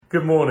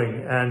Good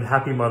morning and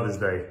happy Mother's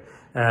Day.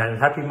 And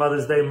happy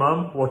Mother's Day,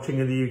 Mum, watching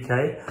in the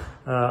UK.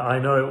 I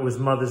know it was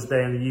Mother's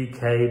Day in the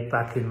UK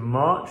back in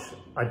March.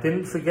 I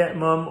didn't forget,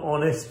 Mum,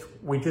 honest.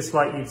 We'd just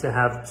like you to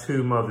have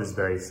 2 Mother's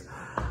Days.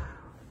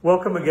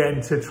 Welcome again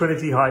to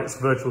Trinity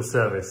Heights virtual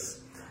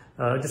service.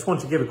 I just want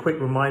to give a quick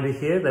reminder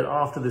here that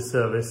after the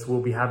service,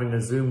 we'll be having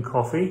a Zoom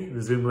coffee.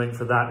 The Zoom link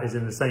for that is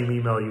in the same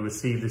email you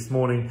received this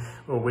morning,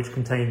 which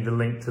contained the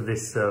link to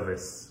this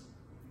service.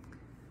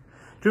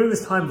 During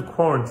this time of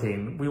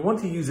quarantine, we want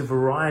to use a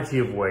variety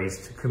of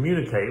ways to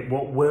communicate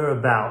what we're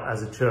about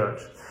as a church.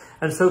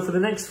 And so for the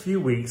next few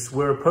weeks,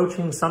 we're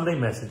approaching Sunday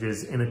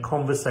messages in a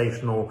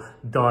conversational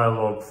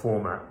dialogue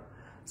format.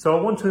 So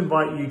I want to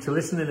invite you to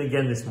listen in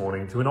again this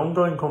morning to an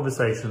ongoing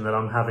conversation that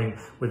I'm having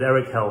with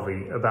Eric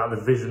Helvie about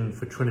the vision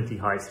for Trinity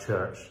Heights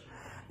Church.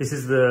 This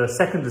is the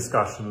second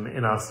discussion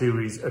in our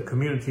series, A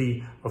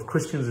Community of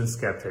Christians and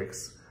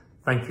Skeptics.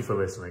 Thank you for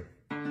listening.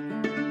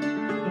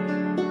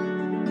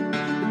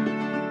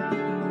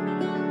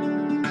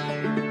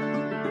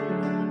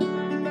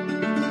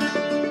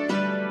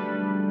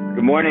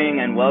 Good morning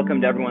and welcome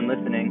to everyone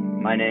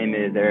listening. My name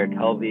is Eric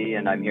Helvie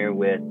and I'm here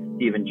with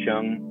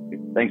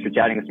Cheung. Thanks for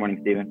chatting this morning,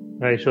 Stephen.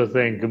 Hey, sure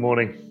thing. Good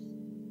morning.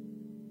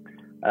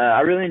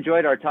 I really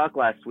enjoyed our talk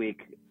last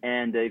week,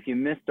 and if you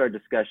missed our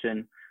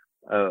discussion,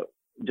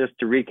 just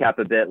to recap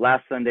a bit,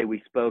 last Sunday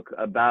we spoke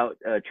about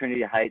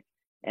Trinity Heights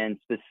and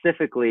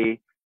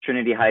specifically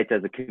Trinity Heights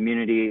as a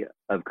community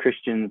of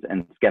Christians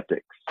and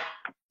skeptics.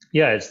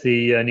 Yeah, it's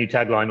the new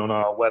tagline on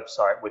our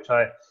website, which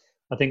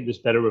I think this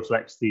better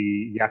reflects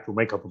the actual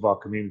makeup of our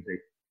community.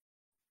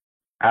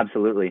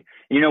 Absolutely.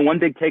 You know, one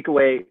big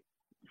takeaway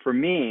for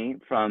me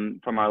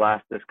from our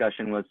last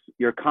discussion was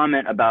your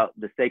comment about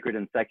the sacred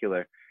and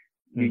secular.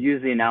 You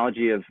use the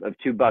analogy of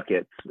 2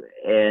 buckets,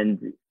 and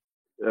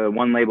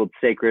one labeled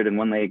sacred and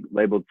one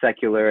labeled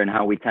secular, and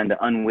how we tend to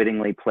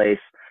unwittingly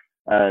place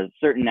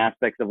certain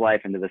aspects of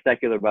life into the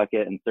secular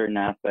bucket and certain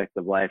aspects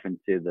of life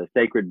into the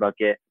sacred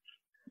bucket.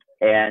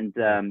 And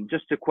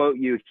just to quote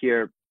you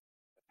here,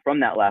 from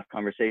that last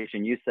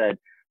conversation, you said,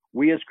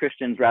 we as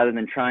Christians, rather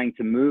than trying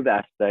to move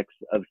aspects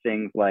of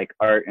things like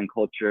art and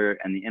culture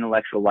and the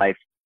intellectual life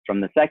from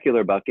the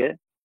secular bucket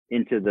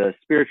into the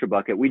spiritual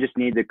bucket, we just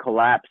need to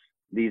collapse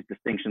these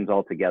distinctions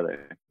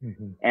altogether.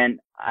 Mm-hmm.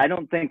 And I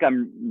don't think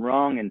I'm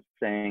wrong in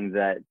saying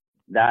that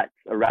that's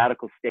a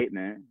radical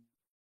statement.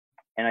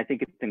 And I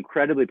think it's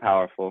incredibly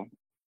powerful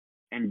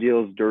and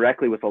deals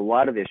directly with a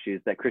lot of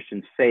issues that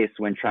Christians face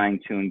when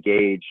trying to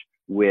engage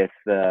with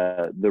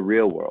the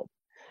real world.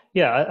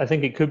 Yeah, I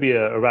think it could be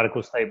a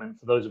radical statement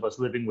for those of us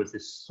living with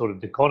this sort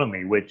of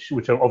dichotomy, which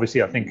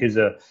obviously I think is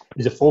a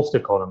false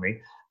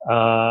dichotomy,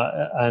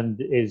 and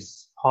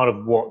is part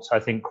of what I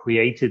think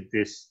created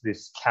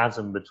this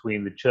chasm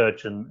between the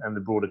church and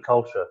the broader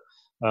culture.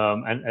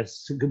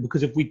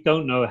 Because if we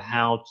don't know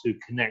how to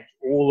connect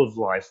all of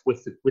life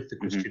with the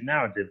Christian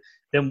narrative,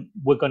 then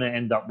we're going to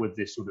end up with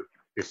this sort of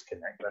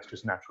disconnect. That's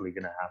just naturally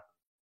going to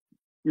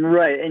happen.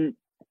 Right, and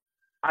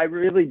I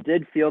really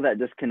did feel that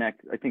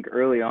disconnect, I think,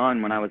 early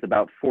on when I was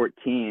about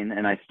 14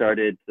 and I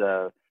started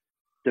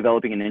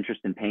developing an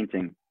interest in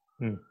painting.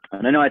 And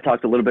I know I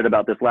talked a little bit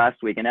about this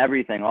last week, and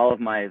all of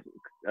my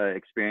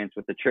experience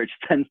with the church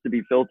tends to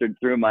be filtered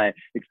through my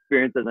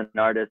experience as an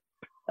artist.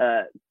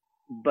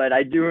 But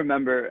I do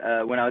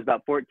remember when I was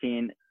about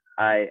 14,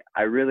 I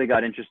really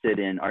got interested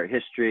in art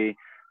history,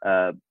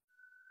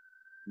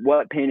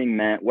 what painting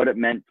meant, what it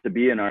meant to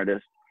be an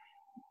artist.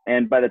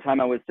 And by the time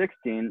I was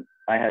 16,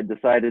 I had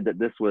decided that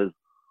this was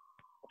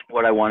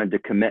what I wanted to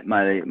commit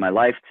my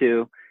life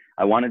to.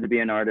 I wanted to be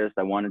an artist.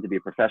 I wanted to be a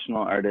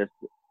professional artist.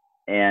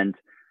 And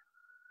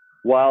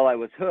while I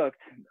was hooked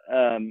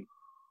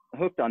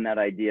on that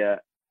idea,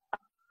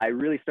 I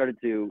really started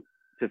to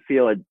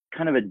feel a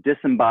kind of a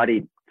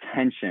disembodied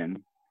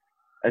tension,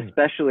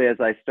 especially as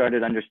I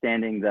started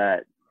understanding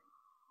that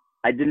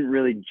I didn't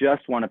really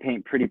just want to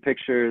paint pretty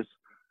pictures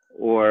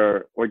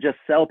or just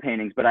sell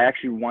paintings, but I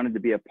actually wanted to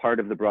be a part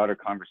of the broader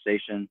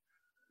conversation,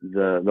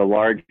 the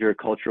larger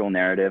cultural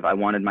narrative. I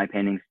wanted my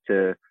paintings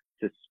to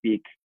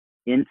speak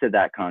into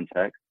that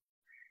context.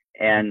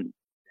 And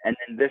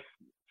then this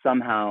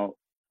somehow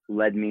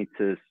led me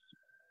to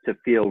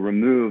feel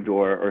removed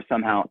or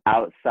somehow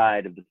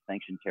outside of the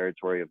sanctioned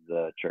territory of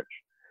the church.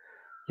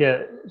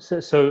 Yeah.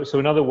 So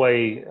another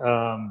way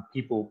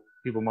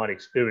people might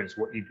experience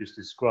what you just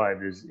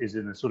described is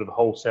in a sort of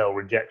wholesale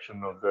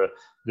rejection of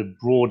the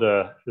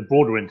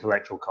broader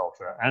intellectual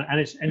culture, and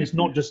it's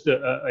not just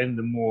in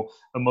the more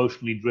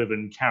emotionally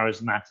driven,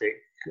 charismatic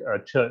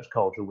church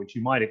culture, which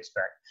you might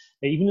expect.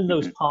 Even in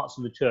those parts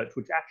of the church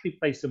which actually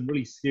place some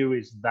really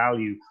serious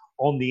value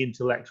on the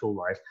intellectual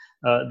life,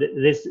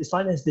 it's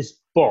like there's this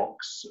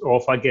box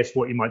of, I guess,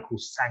 what you might call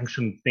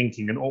sanctioned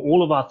thinking, and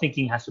all of our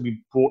thinking has to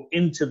be brought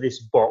into this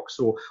box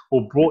or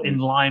brought in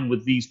line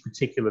with these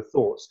particular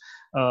thoughts.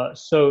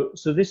 So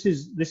this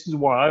is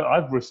why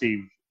I've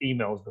received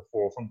emails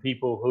before from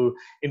people who,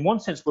 in one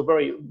sense, were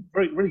very,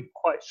 very, really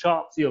quite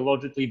sharp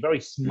theologically, very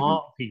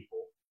smart people.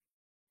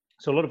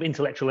 So a lot of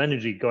intellectual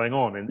energy going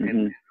on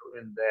in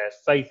in their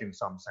faith in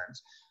some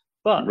sense.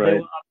 But they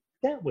were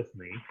upset with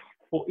me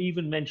for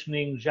even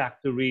mentioning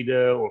Jacques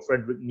Derrida or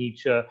Friedrich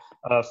Nietzsche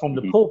from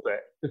the pulpit,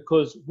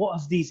 because what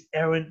have these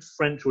errant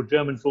French or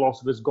German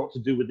philosophers got to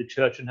do with the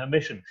church and her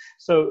mission?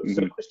 So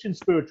Christian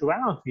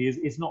spirituality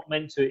is not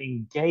meant to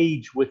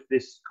engage with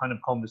this kind of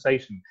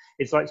conversation.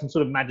 It's like some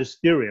sort of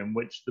magisterium,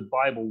 which the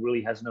Bible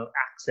really has no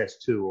access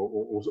to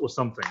or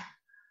something.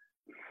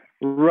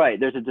 Right.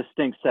 There's a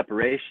distinct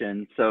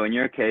separation. So in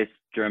your case,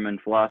 German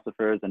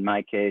philosophers, in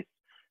my case,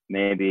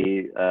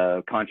 maybe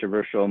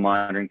controversial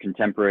modern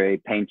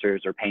contemporary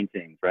painters or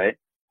paintings, right?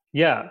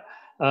 Yeah.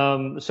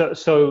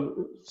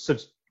 So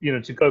you know,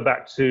 to go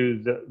back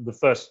to the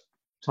first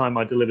time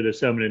I delivered a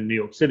sermon in New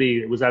York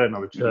City, it was at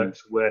another church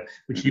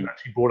which you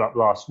actually brought up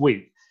last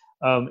week.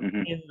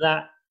 In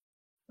that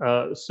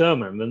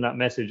sermon and that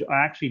message, I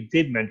actually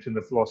did mention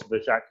the philosopher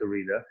Jacques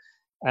Derrida,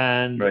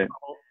 and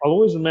I'll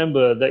always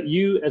remember that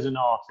you, as an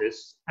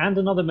artist, and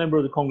another member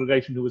of the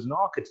congregation who was an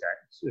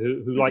architect,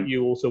 who like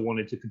you, also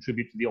wanted to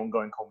contribute to the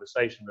ongoing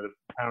conversation that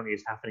apparently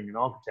is happening in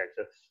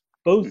architecture,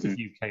 both of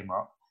you came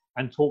up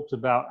and talked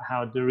about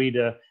how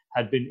Derrida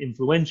had been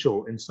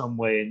influential in some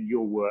way in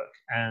your work,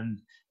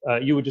 and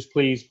you were just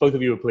pleased, both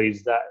of you were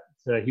pleased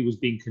that he was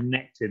being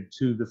connected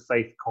to the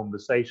faith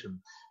conversation.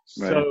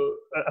 So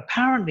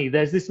apparently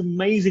there's this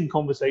amazing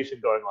conversation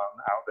going on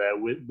out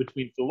there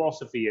between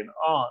philosophy and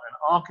art and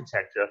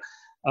architecture.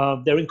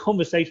 They're in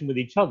conversation with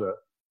each other,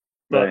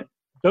 but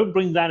don't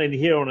bring that in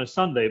here on a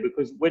Sunday,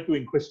 because we're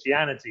doing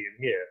Christianity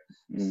in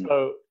here.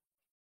 So,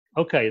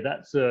 okay,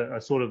 that's a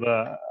sort of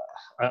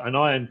an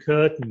iron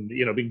curtain,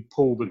 you know, being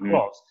pulled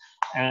across.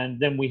 And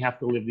then we have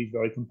to live these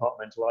very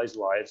compartmentalized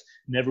lives,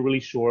 never really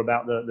sure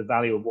about the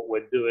value of what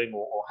we're doing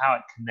or how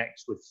it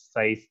connects with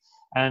faith.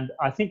 And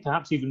I think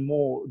perhaps even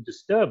more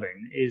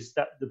disturbing is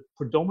that the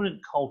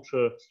predominant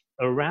culture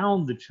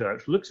around the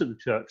church looks at the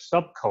church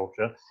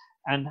subculture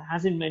and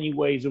has in many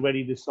ways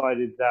already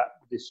decided that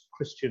this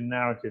Christian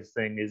narrative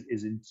thing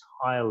is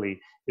entirely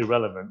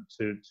irrelevant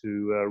to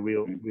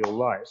real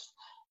life.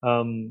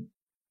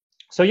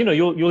 So, you know,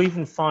 you'll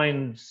even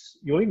find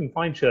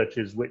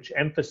churches which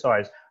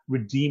emphasize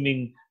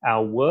redeeming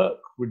our work,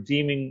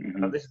 redeeming,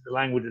 this is the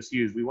language that's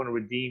used. We want to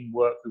redeem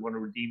work, we want to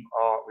redeem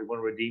art, we want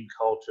to redeem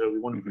culture, we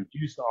want to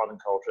produce art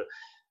and culture.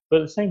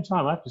 But at the same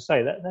time, I have to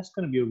say that's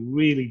going to be a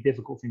really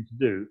difficult thing to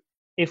do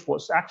if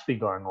what's actually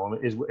going on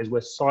is we're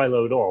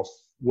siloed off,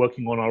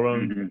 working on our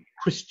own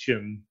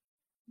Christian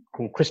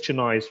or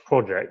Christianized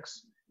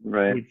projects,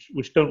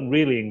 which don't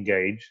really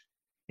engage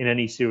in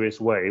any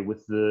serious way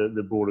with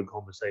the broader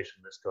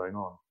conversation that's going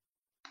on.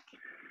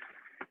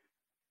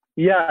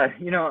 Yeah,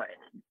 you know,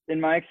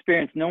 in my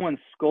experience, no one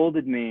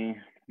scolded me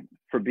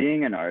for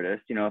being an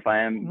artist. You know, if I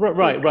am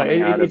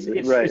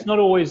it's not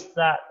always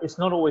that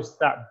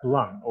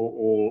blunt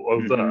or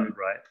overt,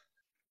 right?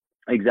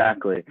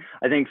 Exactly.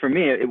 I think for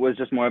me, it was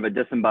just more of a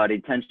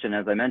disembodied tension,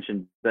 as I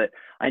mentioned. But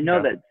I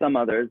know that some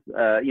others,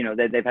 you know,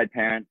 they've had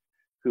parents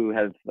who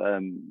have,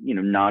 you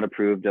know, not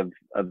approved of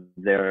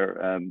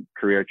their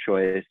career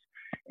choice.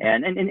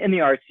 And in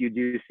the arts, you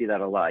do see that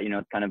a lot. You know,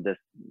 it's kind of this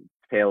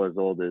tale as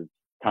old as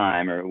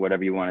time, or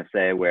whatever you want to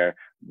say, where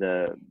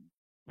the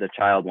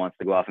child wants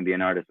to go off and be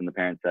an artist, and the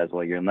parent says,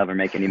 well, you'll never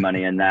make any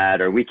money in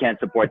that, or we can't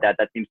support that.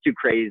 That seems too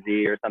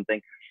crazy or something.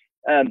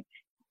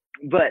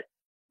 But,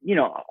 you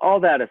know,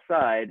 all that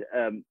aside,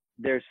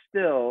 there's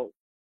still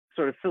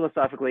sort of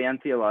philosophically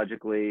and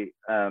theologically,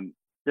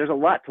 there's a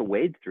lot to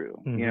wade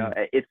through. You know,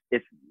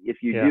 if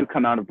you do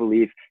come out of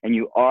belief and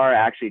you are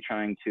actually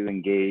trying to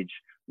engage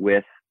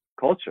with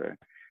culture,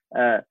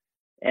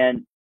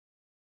 and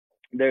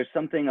there's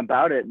something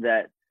about it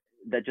that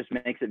just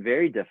makes it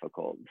very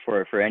difficult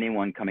for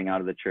anyone coming out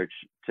of the church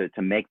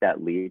to make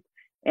that leap.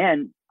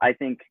 And I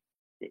think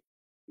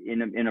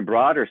in a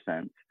broader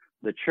sense,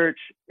 the church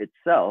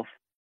itself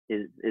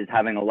is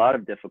having a lot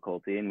of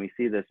difficulty, and we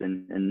see this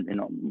in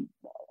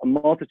a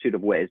multitude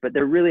of ways, but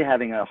they're really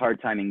having a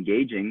hard time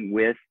engaging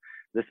with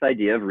this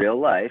idea of real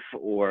life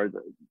or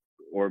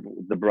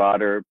the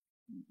broader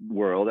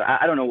world.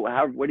 I don't know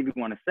what do you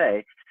want to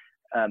say?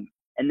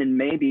 And then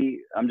maybe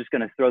I'm just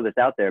going to throw this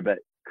out there, but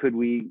could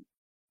we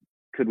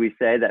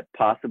say that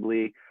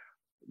possibly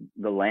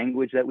the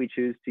language that we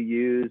choose to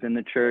use in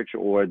the church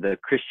or the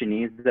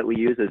Christianese that we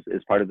use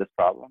is part of this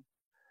problem?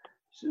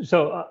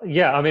 So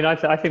yeah, I mean, I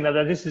think that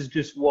this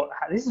is what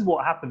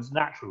happens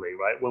naturally,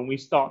 right? When we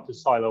start to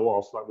silo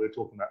off, like we were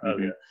talking about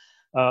earlier,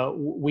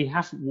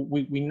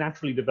 we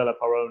naturally develop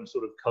our own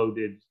sort of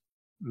coded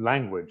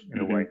language in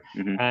a way,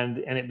 and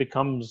it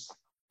becomes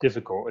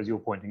difficult, as you're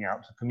pointing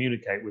out, to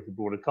communicate with the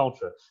broader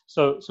culture.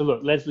 So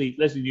look, Leslie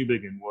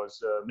Newbigin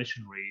was a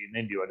missionary in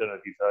India. I don't know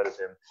if you've heard of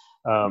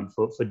him,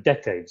 for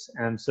decades.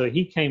 And so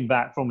he came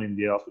back from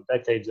India after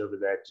decades over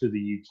there to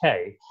the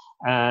UK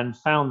and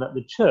found that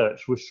the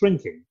church was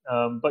shrinking.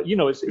 But, you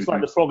know, it's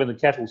like the frog in the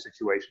kettle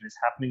situation. It's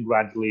happening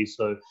gradually.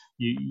 So,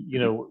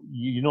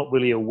 you're not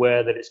really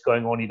aware that it's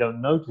going on. You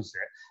don't notice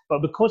it.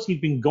 But because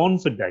he'd been gone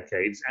for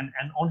decades and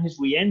on his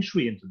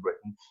re-entry into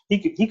Britain,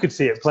 he could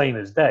see it plain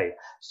as day.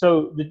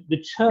 So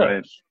the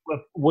church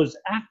was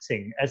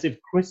acting as if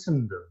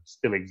Christendom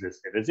still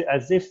existed,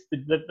 as if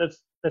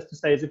let's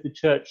just say as if the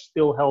church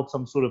still held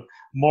some sort of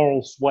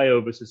moral sway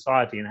over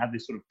society and had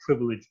this sort of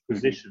privileged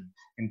position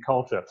in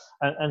culture.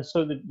 And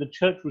so the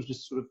church was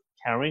just sort of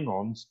carrying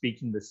on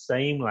speaking the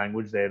same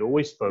language they had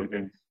always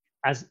spoken,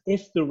 as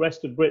if the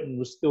rest of Britain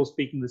was still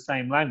speaking the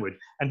same language.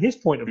 And his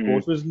point, of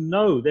course, was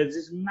no, there's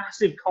this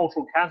massive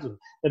cultural chasm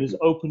that has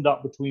opened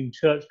up between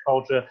church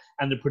culture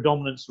and the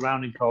predominant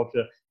surrounding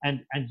culture,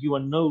 and you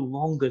are no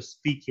longer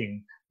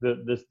speaking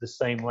the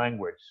same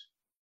language.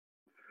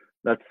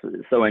 That's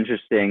so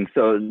interesting.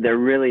 So there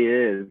really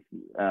is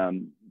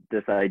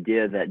this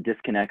idea that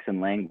disconnects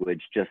in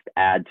language just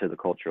add to the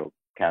cultural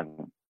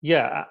chasm.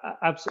 Yeah,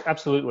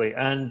 absolutely.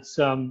 And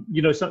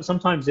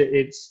sometimes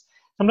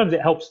sometimes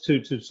it helps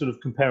to sort of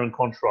compare and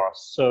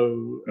contrast.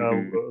 So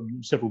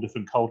several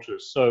different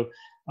cultures. So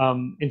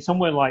in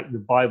somewhere like the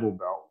Bible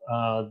Belt,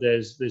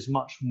 there's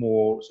much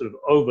more sort of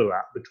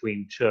overlap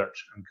between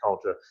church and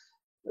culture.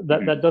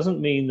 That doesn't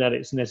mean that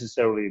it's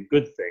necessarily a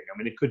good thing. I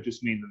mean, it could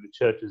just mean that the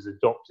church has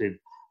adopted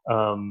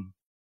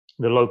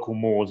the local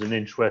mores and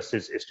interests.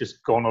 It's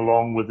just gone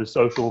along with the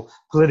social,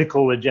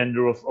 political agenda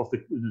of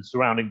the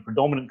surrounding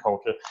predominant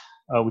culture,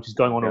 which is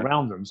going on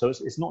around them. So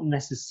it's not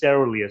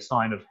necessarily a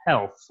sign of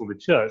health for the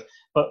church,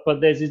 but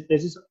there's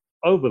this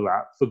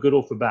overlap for good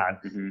or for bad.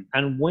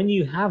 And when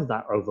you have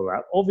that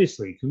overlap,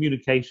 obviously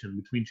communication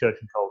between church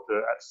and culture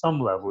at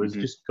some level is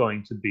just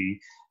going to be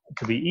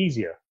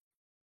easier.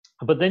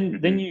 But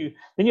then you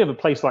have a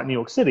place like New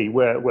York City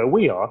where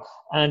we are,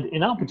 and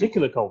in our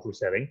particular cultural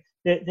setting,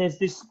 there's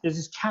this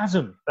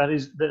chasm that a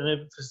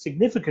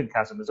significant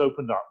chasm has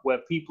opened up, where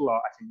people are,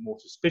 I think, more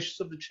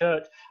suspicious of the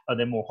church,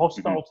 they're more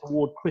hostile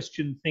toward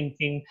Christian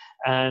thinking,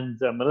 and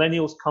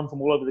millennials come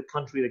from all over the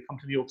country. They come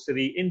to New York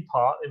City in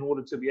part in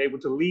order to be able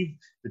to leave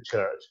the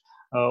church,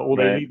 or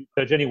they leave the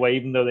church anyway,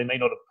 even though they may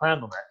not have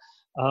planned on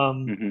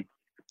it.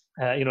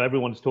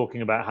 Everyone's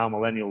talking about how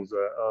millennials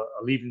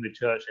are leaving the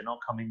church; they're not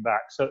coming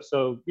back. So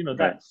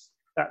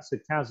that's a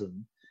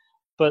chasm.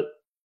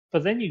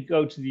 But then you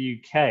go to the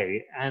UK,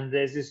 and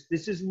there's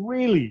this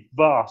really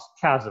vast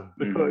chasm,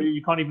 because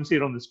you can't even see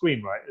it on the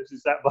screen, right?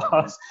 It's that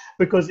vast,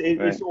 because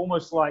it's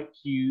almost like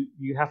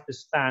you have to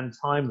span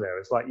time there.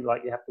 It's like you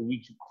have to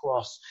reach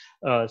across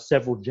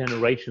several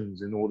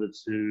generations in order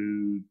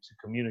to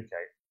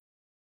communicate.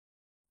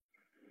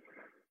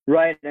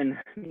 Right, and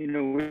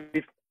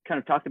we've kind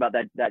of talked about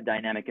that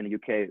dynamic in the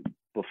UK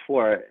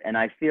before, and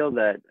I feel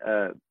that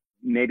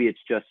maybe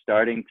it's just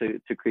starting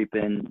to creep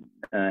in,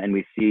 and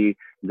we see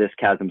this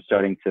chasm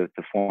starting to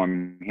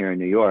form here in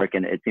New York,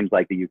 and it seems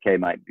like the UK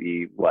might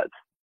be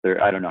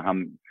I don't know how,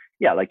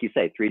 like you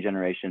say, 3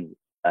 generations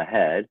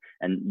ahead,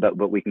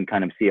 but we can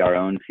kind of see our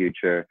own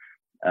future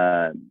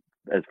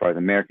as far as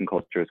American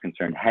culture is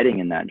concerned heading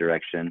in that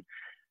direction.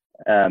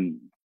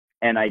 And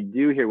I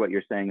do hear what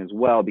you're saying as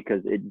well,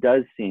 because it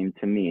does seem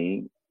to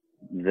me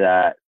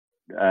that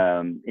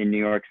in New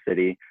York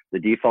City, the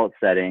default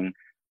setting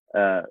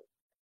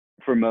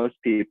for most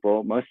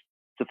people, most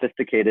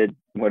sophisticated,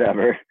 New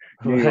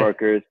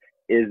Yorkers,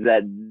 is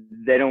that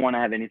they don't want to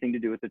have anything to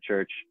do with the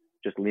church.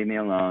 Just leave me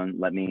alone.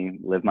 Let me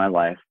live my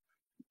life.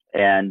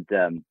 And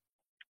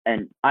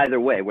either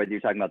way, whether you're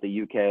talking about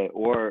the UK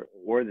or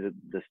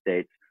the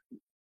States,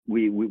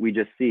 we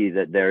just see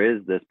that there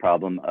is this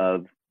problem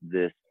of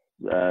this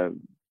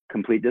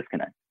complete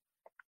disconnect.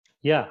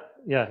 I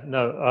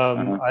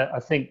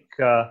think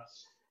I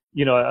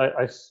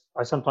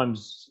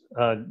sometimes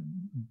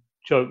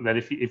joke that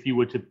if you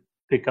were to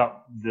pick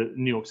up the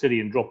New York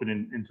City and drop it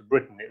into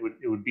Britain, it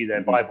would be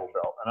their Bible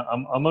Belt,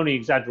 and I'm only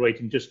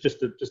exaggerating just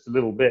a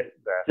little bit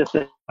there.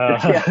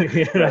 But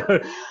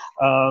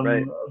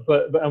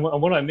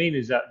what I mean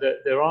is that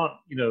there aren't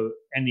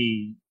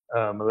any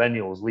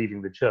millennials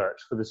leaving the church,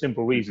 for the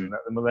simple reason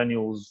that the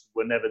millennials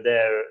were never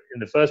there in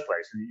the first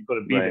place, and you've got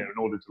to be there in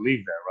order to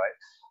leave there, right?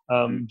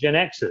 Gen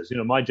Xers,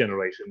 my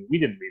generation, we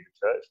didn't leave the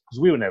church because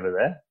we were never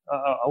there.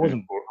 I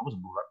wasn't brought up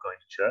going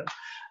to church.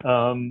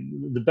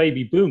 The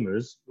baby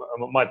boomers,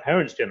 my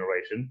parents'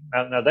 generation,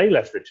 now they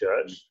left the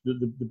church.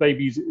 The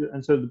babies,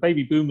 and so the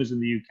baby boomers in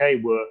the UK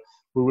were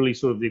really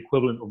sort of the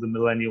equivalent of the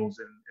millennials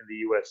in the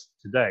US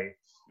today.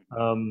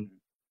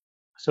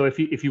 So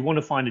if you want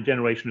to find a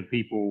generation of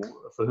people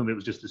for whom it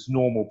was just this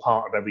normal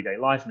part of everyday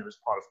life and it was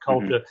part of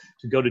culture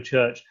to go to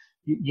church,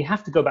 you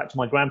have to go back to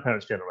my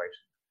grandparents'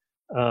 generation.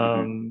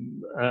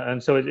 And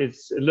so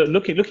it's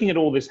looking at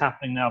all this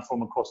happening now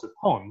from across the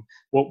pond,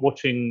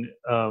 watching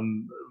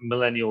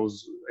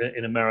millennials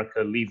in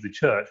America leave the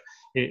church.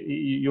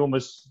 You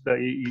almost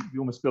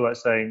feel like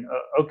saying,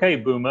 "Okay,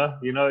 boomer,"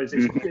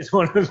 it's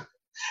one of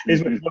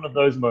it's one of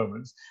those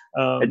moments.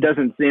 It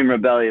doesn't seem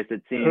rebellious.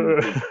 It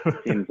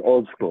seems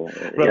old school.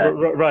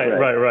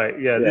 Right.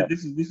 Yeah,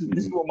 this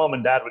is what mom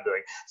and dad were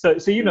doing. So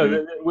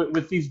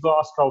with these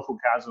vast cultural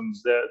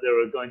chasms, there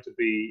are going to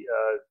be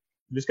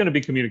there's going to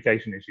be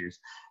communication issues,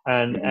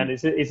 and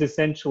it's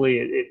essentially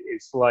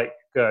it's like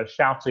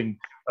shouting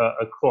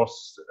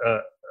across a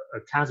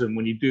chasm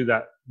when you do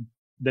that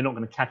they're not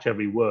going to catch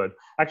every word.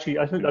 Actually,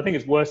 I think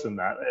it's worse than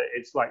that.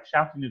 It's like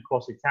shouting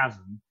across a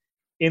chasm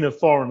in a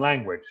foreign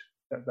language.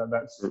 That's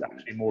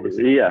actually more the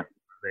significant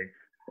thing.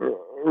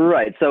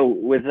 Right. So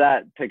with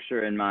that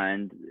picture in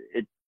mind,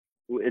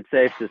 it's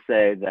safe to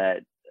say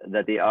that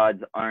the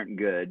odds aren't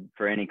good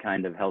for any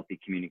kind of healthy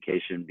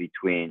communication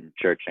between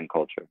church and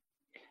culture.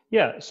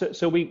 Yeah,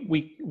 so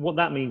we what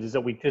that means is that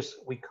we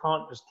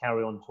can't just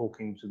carry on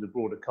talking to the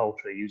broader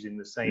culture using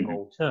the same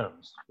old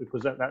terms,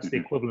 because that's the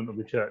equivalent of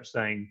the church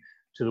saying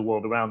to the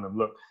world around them,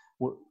 look,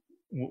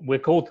 we're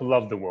called to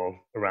love the world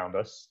around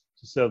us,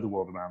 to serve the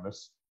world around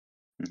us.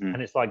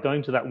 And it's like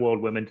going to that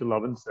world we're meant to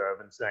love and serve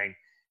and saying,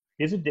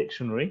 here's a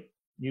dictionary,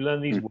 you learn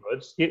these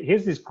words,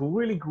 here's this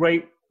really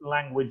great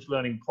language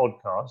learning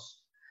podcast.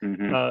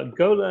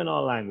 Go learn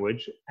our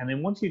language, and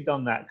then once you've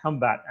done that, come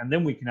back, and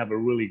then we can have a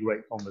really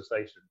great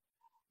conversation.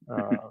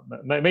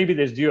 Maybe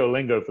there's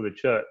Duolingo for the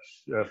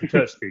church, for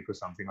church speak or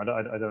something. I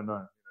don't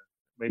know.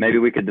 Maybe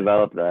we could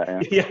develop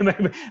that. Yeah,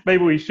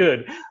 maybe we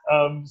should.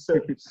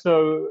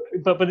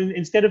 But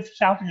instead of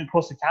shouting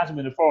across the chasm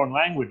in a foreign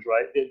language,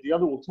 right? The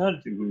other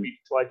alternative would be to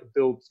try to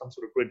build some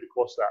sort of bridge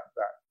across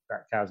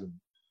that chasm.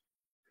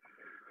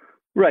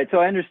 Right. So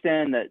I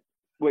understand that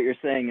what you're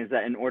saying is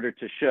that in order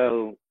to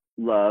show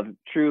love,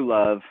 true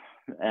love,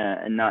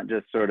 and not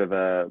just sort of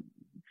a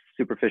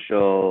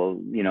superficial,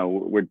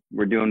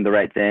 we're doing the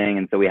right thing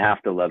and so we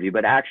have to love you,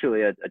 but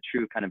actually a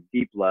true kind of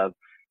deep love,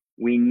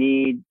 we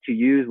need to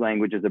use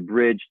language as a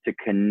bridge to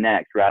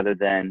connect rather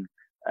than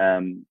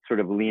sort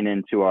of lean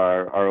into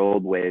our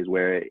old ways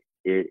where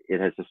it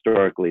has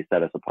historically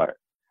set us apart.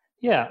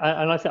 Yeah,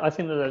 and I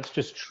think that's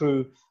just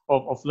true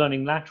of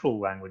learning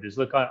natural languages.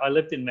 Look, I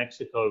lived in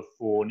Mexico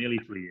for nearly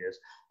 3 years,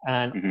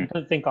 and I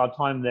don't think our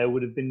time there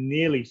would have been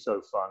nearly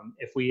so fun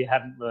if we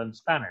hadn't learned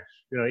Spanish.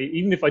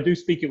 Even if I do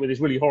speak it with this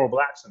really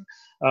horrible accent,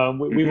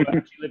 we were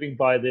actually living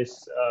by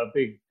this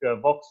big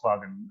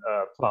Volkswagen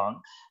plant,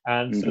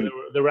 and so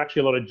there were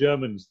actually a lot of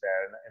Germans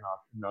there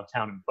in our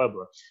town in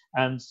Puebla.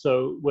 And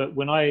so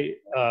when I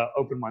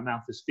opened my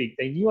mouth to speak,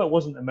 they knew I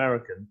wasn't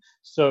American,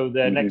 so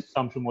their next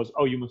assumption was,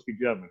 "Oh, you must be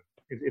German."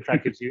 If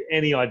that gives you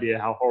any idea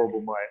how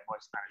horrible my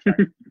Spanish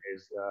accent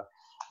is.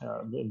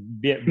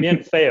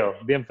 Bien feo,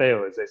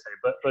 as they say.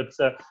 But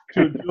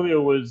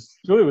Julia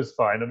was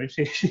fine. I mean,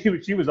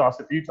 she was asked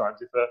a few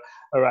times if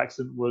her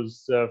accent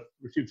was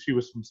if she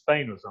was from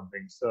Spain or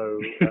something. So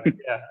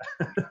yeah.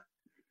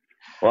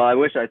 Well, I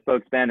wish I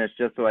spoke Spanish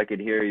just so I could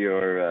hear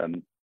your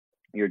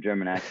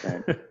German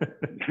accent.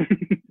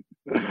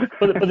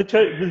 but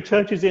the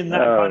church is in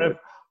that kind of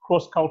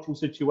cross-cultural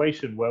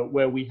situation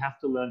where we have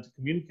to learn to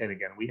communicate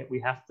again. We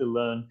have to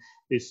learn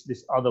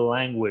this other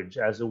language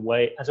as a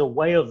way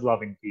of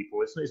loving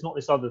people. It's not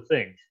this other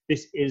thing.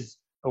 This is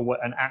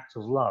an act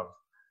of love.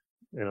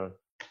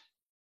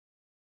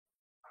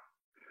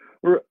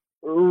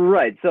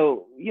 Right.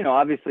 So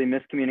obviously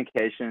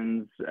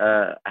miscommunications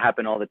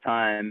happen all the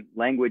time.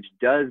 Language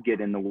does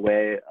get in the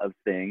way of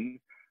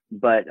things,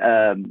 but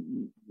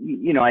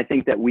I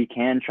think that we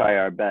can try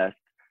our best.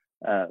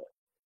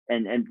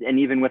 And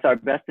even with our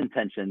best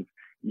intentions,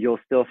 you'll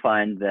still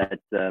find that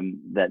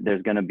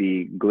there's going to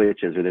be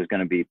glitches or there's going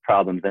to be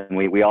problems, and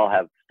we all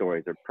have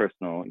stories or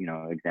personal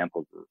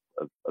examples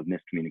of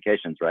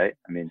miscommunications, right?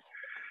 I mean,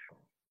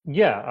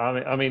 yeah.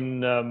 I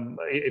mean,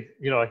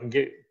 I can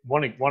get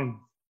one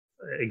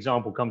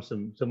example comes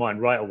to mind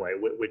right away,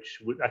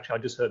 which actually I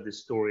just heard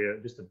this story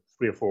just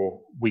 3 or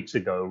 4 weeks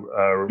ago.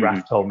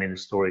 Raf told me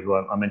this story. Who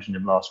I mentioned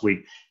him last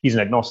week. He's an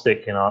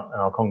agnostic in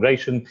our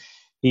congregation.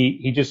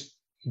 He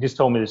just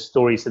told me this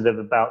story. He said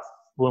that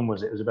when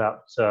was it? It was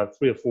about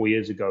 3 or 4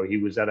 years ago. He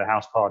was at a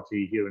house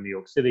party here in New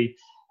York City,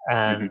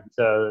 and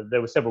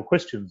there were several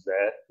Christians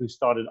there who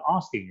started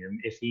asking him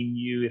if he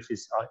knew do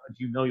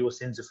you know your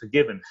sins are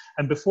forgiven?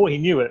 And before he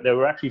knew it, there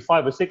were actually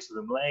 5 or 6 of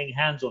them laying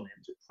hands on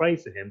him to pray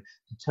for him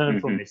to turn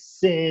from his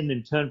sin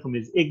and turn from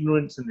his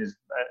ignorance and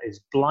his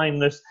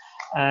blindness.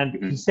 And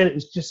he said it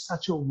was just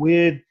such a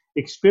weird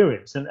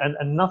experience,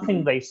 and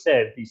nothing they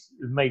said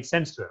made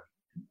sense to him.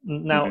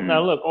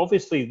 Now, look,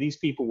 obviously these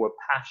people were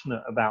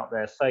passionate about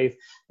their faith.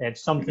 They had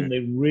something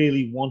they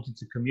really wanted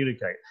to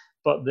communicate,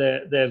 but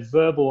their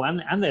verbal and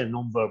their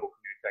non-verbal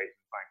communication,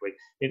 frankly,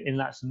 in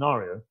that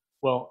scenario,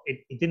 well,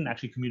 it didn't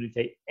actually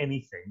communicate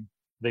anything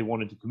they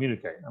wanted to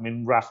communicate. I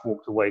mean, Raf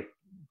walked away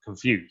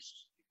confused.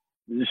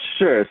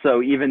 Sure.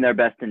 So even their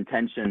best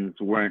intentions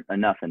weren't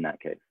enough in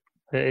that case.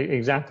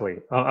 Exactly.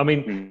 I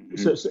mean,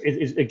 so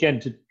it's, again,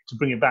 to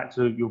bring it back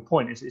to your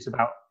point, it's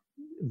about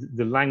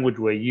the language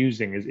we're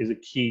using is a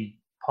key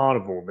part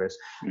of all this.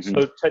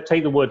 So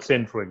take the word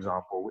sin, for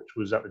example, which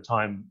was at the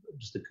time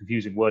just a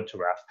confusing word to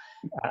Raf.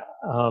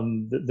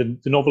 The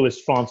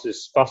novelist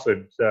Francis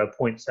Spufford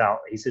points out,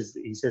 he says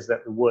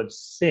that the word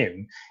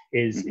sin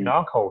is in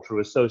our culture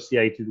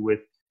associated with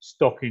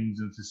stockings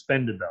and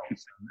suspender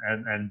belts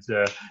and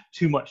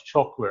too much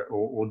chocolate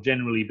or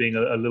generally being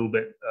a little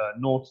bit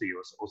naughty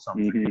or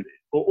something.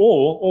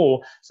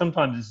 Or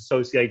sometimes it's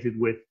associated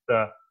with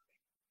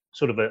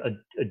sort of a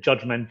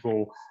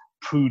judgmental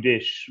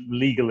prudish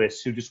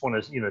legalists who just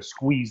want to,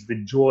 squeeze the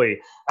joy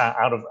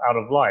out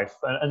of life.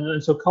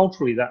 And so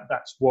culturally,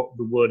 that's what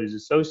the word is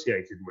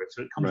associated with.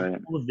 So it comes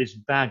with all of this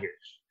baggage.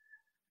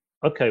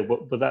 Okay,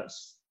 but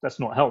that's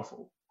not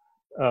helpful.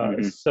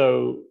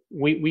 So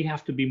we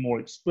have to be more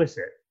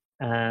explicit.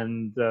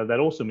 And that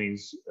also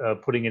means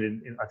putting it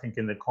in, I think,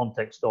 in the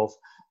context of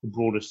the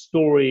broader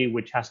story,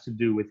 which has to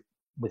do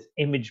with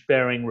image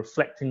bearing,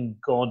 reflecting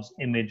God's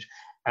image,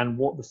 and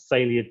what the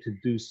failure to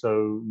do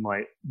so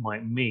might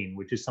mean,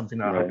 which is something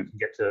that I hope we can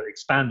get to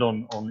expand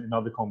on in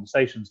other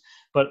conversations.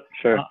 But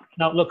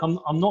now, look,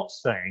 I'm not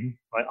saying,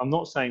 right? I'm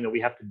not saying that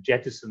we have to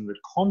jettison the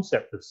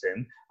concept of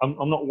sin.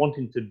 I'm not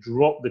wanting to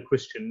drop the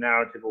Christian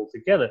narrative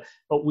altogether,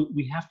 but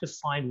we have to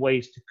find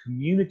ways to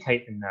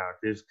communicate the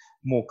narrative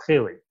more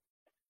clearly.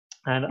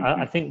 And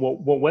I think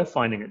what we're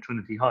finding at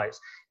Trinity Heights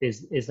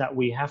is that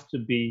we have to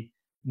be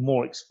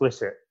more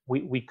explicit.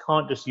 We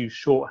can't just use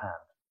shorthand.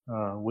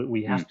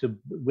 We have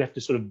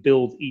to sort of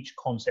build each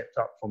concept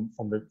up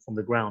from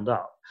the ground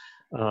up.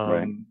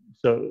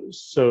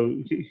 So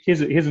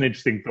here's an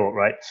interesting thought,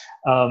 right?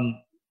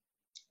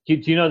 Do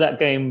you know that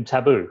game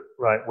Taboo,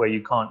 right? Where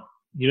you can't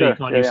use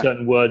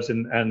certain words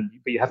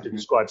but you have to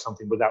describe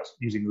something without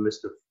using the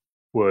list of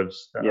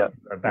words that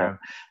are banned.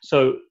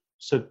 So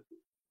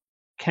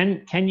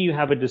can you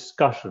have a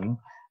discussion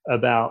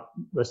about,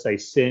 let's say,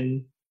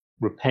 sin,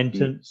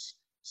 repentance,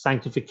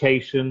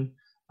 sanctification,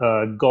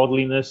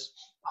 godliness,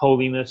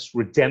 holiness,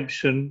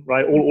 redemption,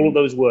 right? All of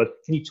those words.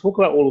 Can you talk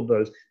about all of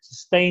those?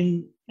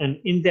 Sustain an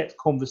in-depth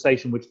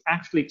conversation which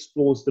actually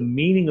explores the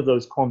meaning of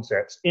those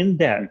concepts in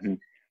depth,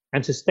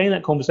 and sustain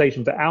that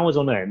conversation for hours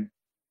on end,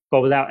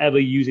 but without ever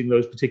using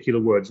those particular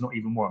words, not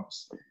even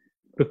once.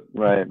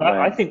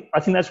 I think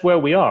that's where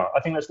we are.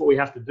 I think that's what we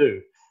have to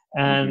do.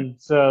 And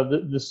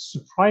the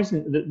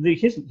surprising,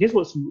 here's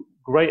what's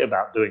great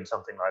about doing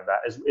something like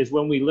that is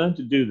when we learn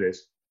to do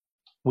this,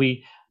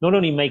 we not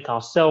only make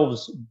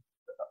ourselves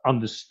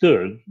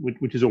understood,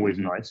 which is always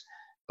nice,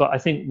 but I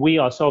think we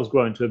ourselves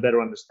grow into a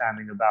better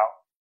understanding about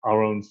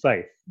our own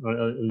faith.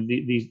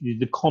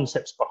 The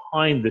concepts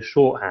behind the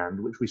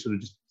shorthand, which we sort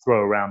of just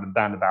throw around and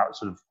band about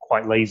sort of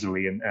quite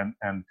lazily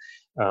and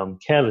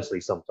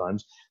carelessly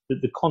sometimes,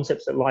 the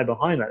concepts that lie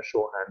behind that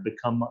shorthand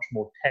become much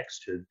more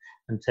textured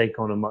and take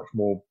on a much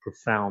more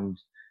profound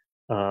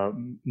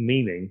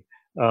meaning.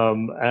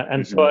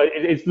 And so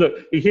it's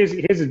look, here's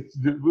a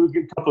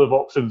couple of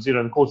options.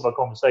 In the course of our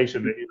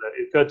conversation, it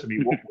occurred to me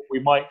what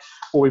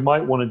we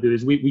might want to do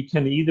is we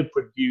can either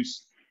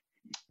produce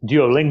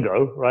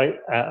Duolingo, right,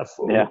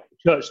 for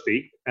church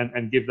speak,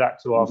 and give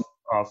that to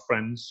our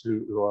friends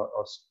who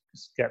are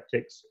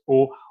skeptics,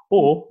 or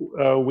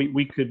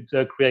we could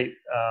create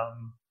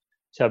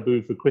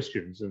Taboo for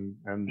Christians and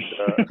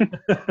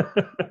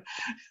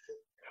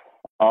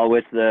all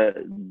with the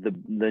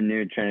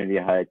new Trinity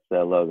Heights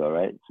logo,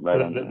 right?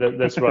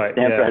 That's right.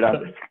 Yeah. Right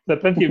on. There are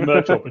plenty of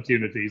merch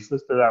opportunities.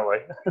 Let's do it that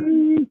way.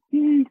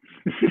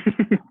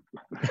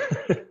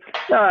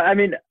 No, I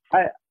mean,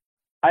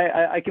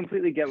 I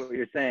completely get what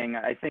you're saying.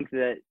 I think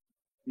that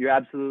you're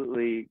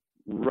absolutely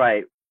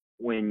right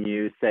when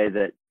you say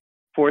that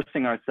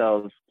forcing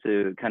ourselves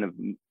to kind of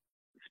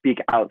speak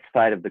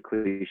outside of the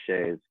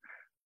cliches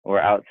or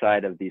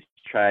outside of these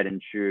tried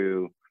and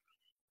true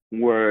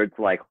words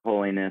like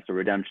holiness or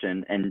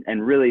redemption,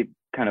 and really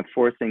kind of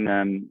forcing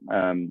them,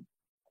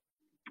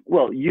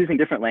 using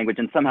different language,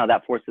 and somehow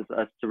that forces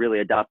us to really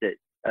adopt it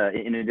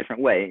in a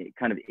different way,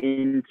 kind of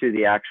into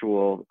the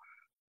actual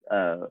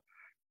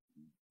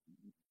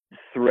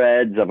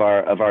threads of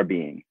our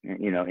being,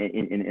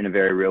 in a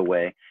very real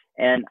way.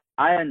 And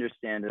I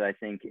understand it, I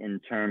think,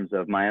 in terms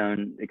of my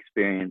own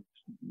experience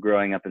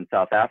growing up in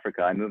South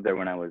Africa. I moved there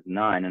when I was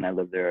 9, and I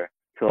lived there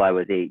till I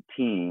was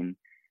 18.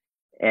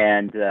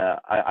 And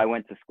I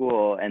went to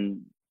school,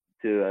 and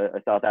to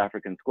a South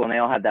African school, and they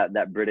all had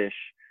that British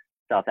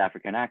South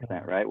African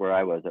accent, right? Where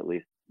I was, at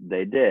least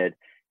they did.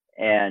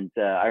 And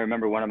I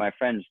remember one of my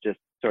friends just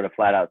sort of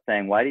flat out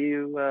saying, "Why do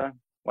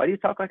you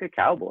talk like a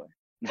cowboy?"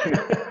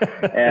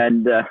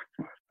 And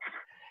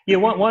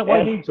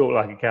why do you talk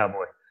like a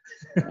cowboy?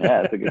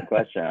 Yeah, that's a good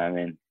question. I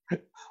mean,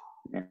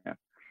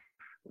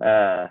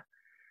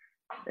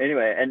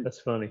 anyway, and that's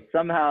funny.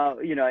 Somehow,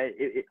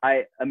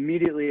 I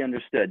immediately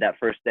understood that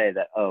first day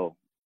that,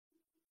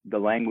 the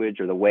language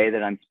or the way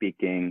that I'm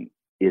speaking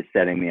is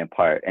setting me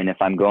apart. And if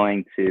I'm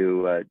going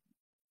to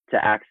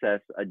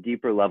access a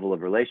deeper level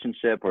of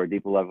relationship or a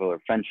deeper level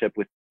of friendship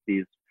with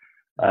these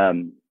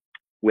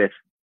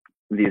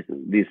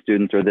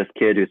students, or this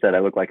kid who said I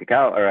look like a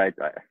cow, or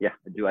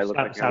do I look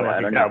like a cowboy?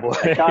 I don't know.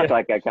 I talk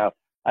like a cow.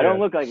 I don't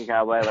look like a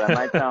cowboy, but I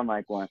might sound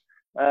like one.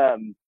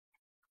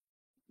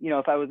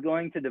 If I was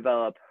going to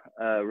develop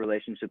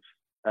relationships,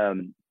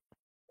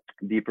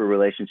 deeper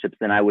relationships,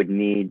 then I would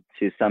need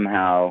to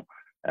somehow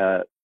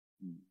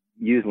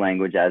use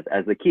language as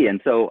the key.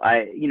 And so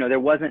there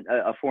wasn't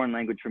a foreign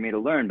language for me to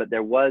learn, but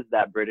there was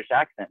that British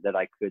accent that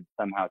I could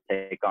somehow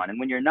take on. And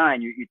when you're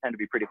 9, you tend to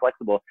be pretty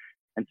flexible.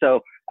 And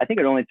so I think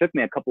it only took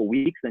me a couple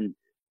weeks, and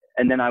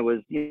then I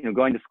was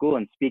going to school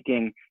and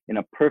speaking in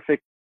a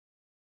perfect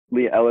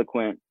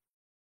eloquent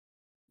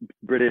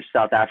British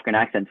South African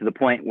accent to the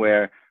point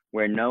where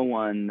no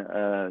one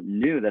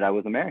knew that I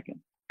was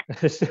American.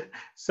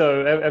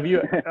 So have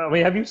you? I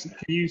mean, can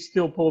you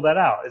still pull that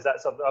out? Is that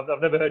something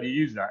I've never heard you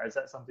use that? Is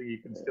that something you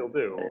can still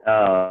do?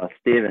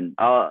 Stephen.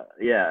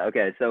 Yeah.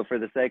 Okay. So for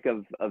the sake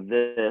of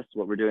this,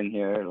 what we're doing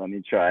here, let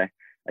me try.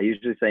 I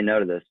usually say no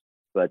to this,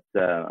 but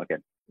okay.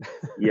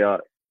 Yeah.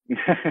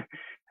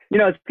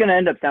 It's going to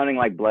end up sounding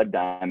like Blood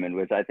Diamond,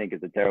 which I think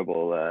is a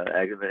terrible. But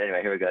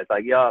anyway, here we go. It's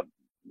like, yeah.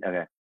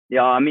 Okay.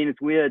 Yeah, I mean, it's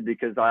weird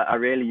because I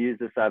rarely use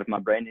this side of my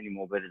brain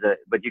anymore,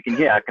 but you can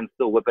hear I can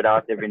still whip it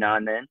out every now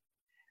and then.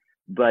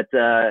 But,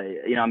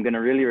 I'm going to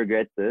really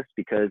regret this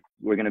because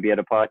we're going to be at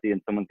a party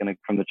and someone's going to,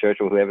 from the church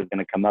or whoever's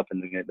going to come up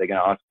and they're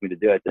going to ask me to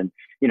do it. And,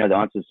 the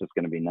answer is just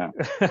going to be no.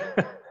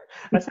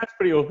 That sounds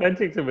pretty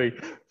authentic to me.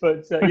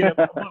 But,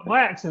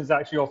 my accent is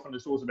actually often a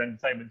source of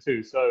entertainment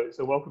too. So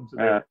welcome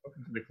to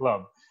the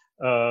club.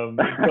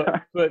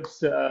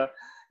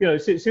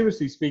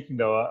 Seriously speaking,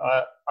 though,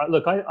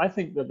 I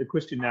think that the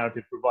Christian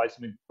narrative provides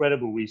some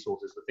incredible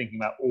resources for thinking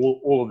about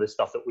all of this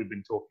stuff that we've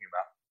been talking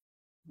about.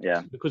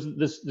 Yeah. Because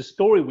the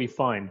story we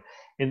find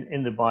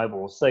in the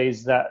Bible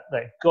says that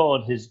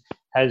God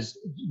has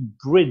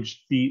bridged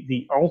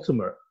the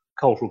ultimate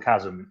cultural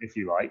chasm, if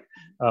you like,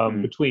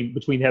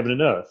 between heaven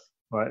and earth.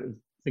 Right.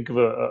 Think of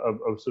a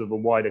sort of a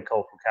wider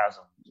cultural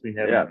chasm between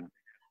heaven and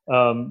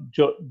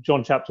earth.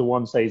 John chapter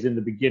 1 says, in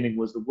the beginning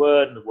was the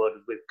Word, and the Word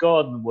was with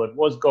God, and the Word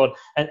was God.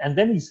 And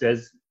then he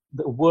says,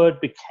 the Word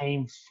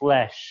became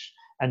flesh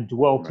and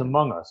dwelt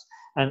among us.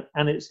 And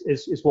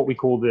it's what we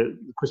call the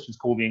Christians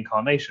call the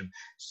incarnation.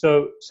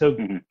 So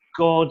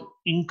God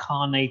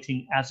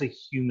incarnating as a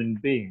human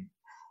being.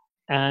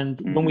 And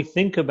when we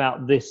think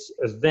about this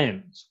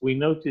event, we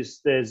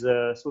notice there's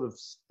a sort of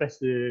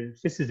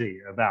specificity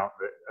about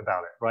it,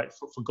 right?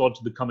 For God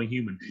to become a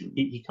human,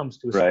 he comes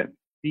to a specific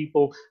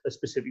people, a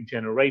specific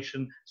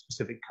generation,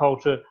 specific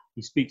culture.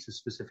 He speaks a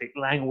specific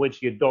language.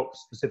 He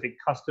adopts specific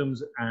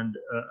customs and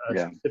a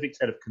specific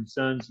set of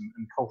concerns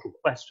and cultural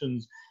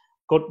questions.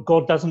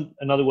 God doesn't,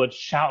 in other words,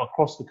 shout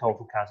across the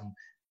cultural chasm,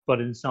 but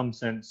in some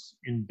sense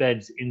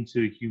embeds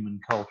into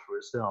human culture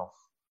itself.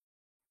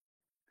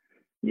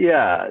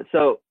 Yeah.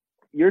 So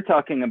you're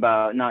talking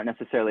about not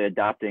necessarily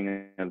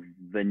adopting a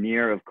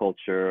veneer of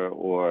culture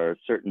or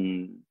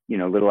certain,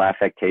 little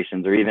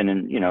affectations, or even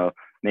in,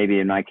 maybe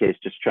in my case,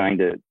 just trying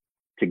to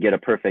get a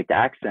perfect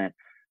accent,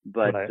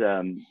 but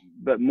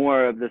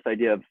more of this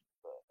idea of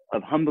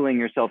humbling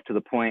yourself to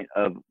the point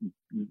of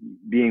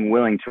being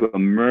willing to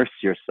immerse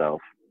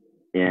yourself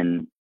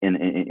in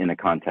a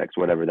context,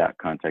 whatever that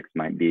context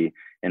might be.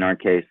 In our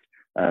case,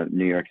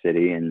 New York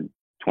City in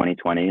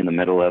 2020, in the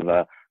middle of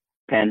a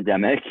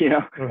pandemic,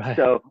 Right.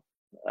 So,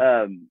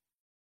 and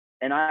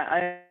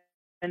I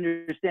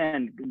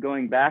understand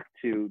going back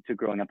to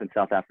growing up in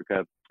South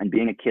Africa and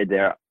being a kid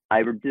there,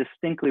 I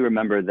distinctly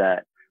remember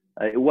that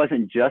it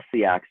wasn't just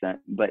the accent,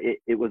 but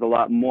it was a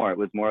lot more. It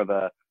was more of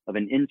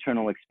an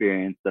internal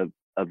experience of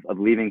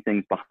leaving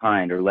things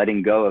behind or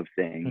letting go of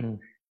things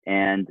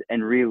and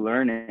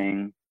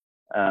relearning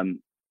a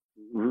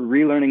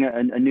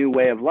new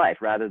way of life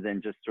rather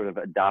than just sort of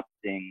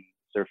adopting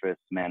surface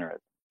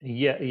mannerisms.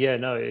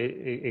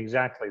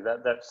 Exactly.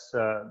 That's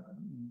a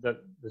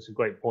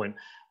great point.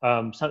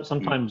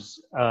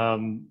 Sometimes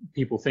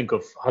people think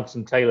of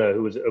Hudson Taylor,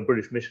 who was a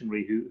British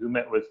missionary who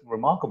met with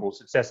remarkable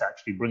success,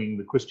 actually bringing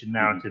the Christian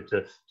narrative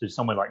to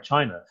somewhere like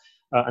China.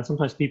 And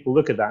sometimes people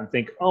look at that and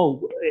think,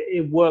 oh,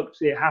 it worked.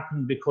 It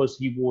happened because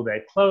he wore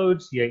their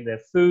clothes, he ate their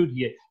food,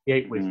 he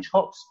ate with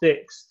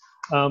chopsticks.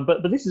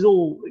 But this is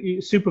all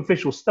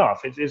superficial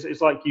stuff. It's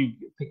like you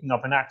picking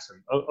up an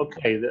accent.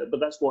 Okay, but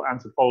that's what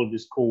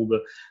anthropologists call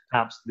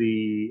perhaps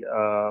the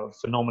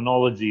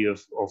phenomenology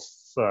of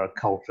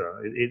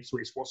culture. It's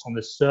what's on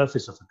the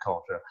surface of the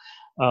culture.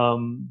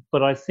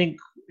 But I think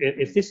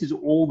if this is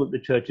all that the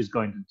church is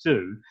going to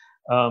do,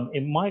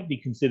 it might be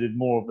considered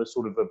more of a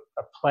sort of a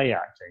play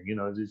acting.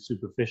 It's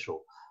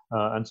superficial.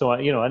 And so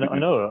I know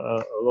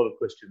a lot of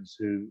Christians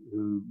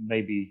who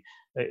maybe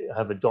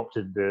have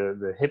adopted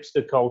the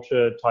hipster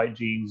culture, tight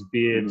jeans,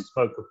 beard,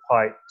 smoke a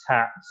pipe,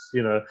 tats,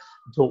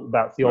 talk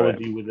about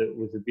theology with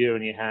a beer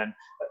in your hand.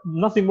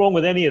 Nothing wrong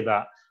with any of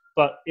that.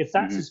 But if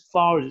that's as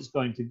far as it's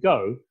going to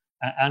go,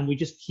 and we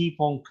just keep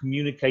on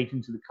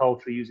communicating to the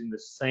culture using the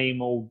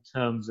same old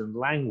terms and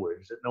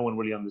language that no one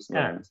really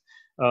understands,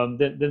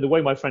 then the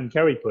way my friend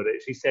Kerry put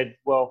it, she said,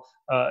 well,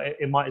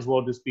 it might as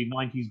well just be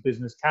 90s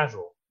business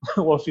casual.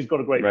 Well, she's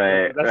got a great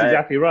point. That's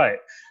exactly right.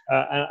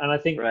 And I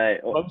think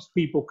most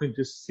people can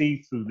just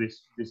see through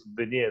this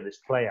veneer, this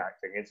play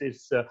acting.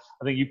 It's I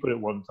think you put it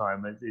one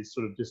time, it's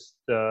sort of just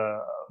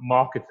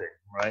marketing,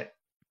 right?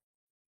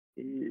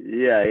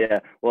 Yeah.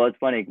 Well, it's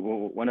funny.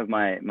 One of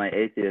my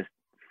atheist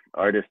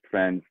artist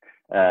friends,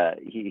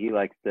 he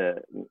likes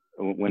to,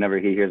 whenever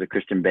he hears a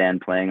Christian band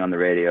playing on the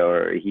radio,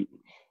 or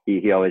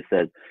he always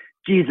says,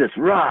 "Jesus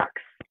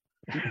rocks."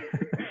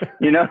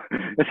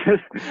 It's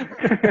just,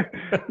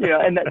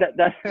 and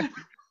that's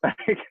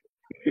like,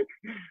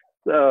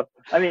 so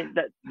I mean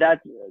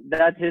that's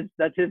that's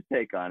his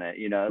take on it.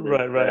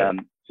 Right.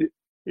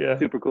 Yeah.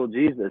 Super cool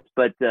Jesus.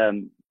 But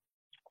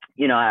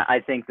I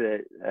think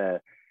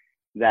that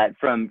that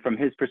from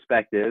his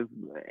perspective,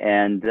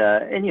 and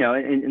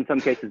in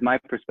some cases my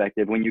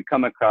perspective, when you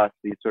come across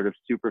these sort of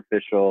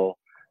superficial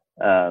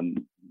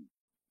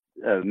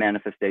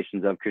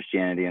manifestations of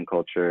Christianity and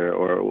culture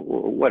or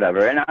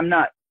whatever, and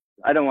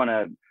I don't want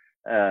to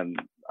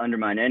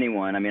undermine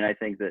anyone. I mean, I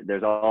think that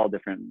there's all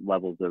different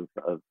levels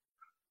of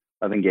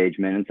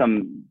engagement, and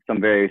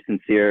some very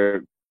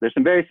sincere. There's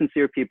some very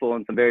sincere people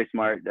and some very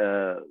smart,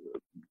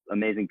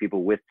 amazing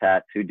people with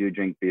tats who do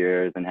drink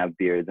beers and have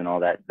beards and all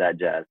that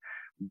jazz.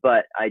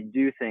 But I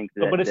do think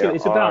that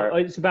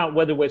it's about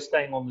whether we're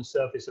staying on the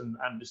surface and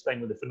just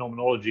staying with the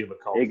phenomenology of a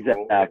culture.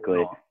 Exactly.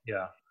 Or not.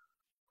 Yeah.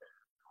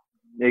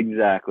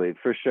 Exactly,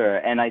 for sure.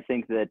 And I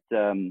think that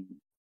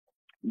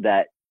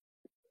that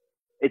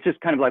it's just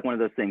kind of like one of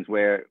those things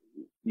where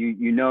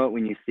you know it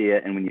when you see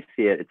it, and when you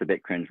see it, it's a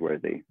bit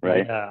cringeworthy,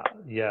 right?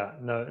 Yeah.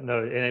 No,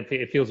 and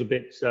it feels a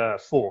bit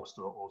forced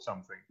or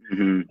something.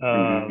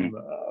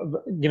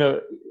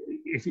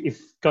 If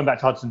going back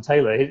to Hudson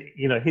Taylor,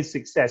 his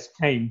success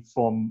came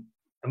from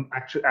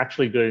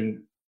actually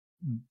doing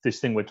this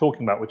thing we're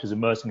talking about, which is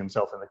immersing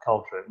himself in the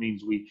culture. It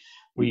means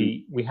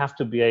we have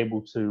to be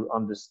able to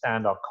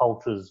understand our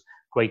culture's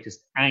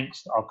greatest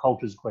angst, our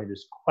culture's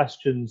greatest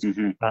questions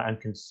and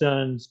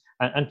concerns,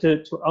 and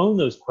to own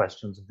those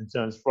questions and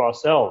concerns for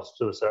ourselves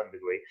to a certain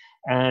degree.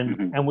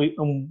 And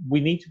we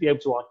need to be able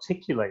to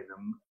articulate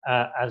them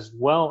as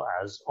well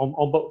as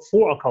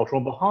for our culture,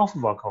 on behalf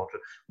of our culture.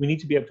 We need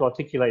to be able to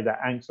articulate that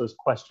angst, those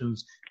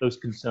questions, those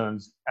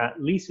concerns, at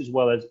least as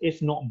well as,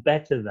 if not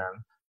better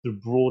than, the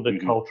broader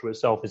culture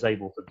itself is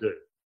able to do,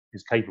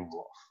 is capable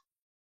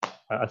of.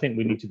 I think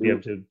we need to be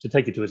able to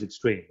take it to its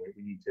extreme.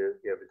 We need to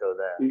be able to go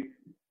there.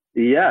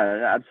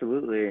 Yeah,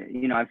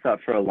 absolutely. I've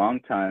thought for a long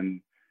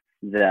time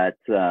that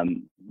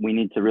we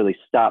need to really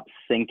stop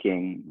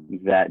thinking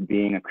that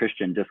being a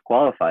Christian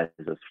disqualifies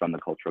us from the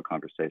cultural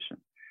conversation,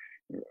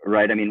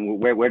 right? I mean,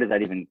 where does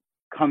that even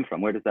come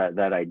from? Where does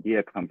that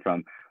idea come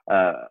from?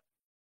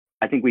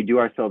 I think we do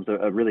ourselves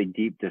a really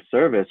deep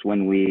disservice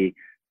when we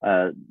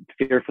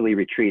fearfully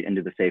retreat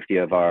into the safety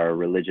of our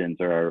religions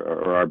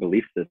or our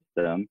belief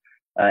system.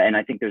 And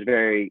I think there's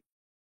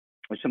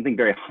something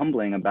very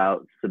humbling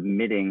about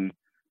submitting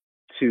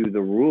to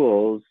the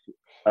rules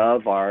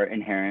of our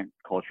inherent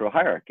cultural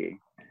hierarchy.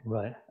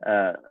 Right.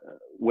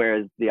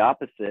 Whereas the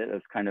opposite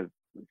of kind of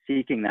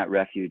seeking that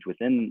refuge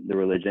within the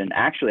religion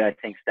actually, I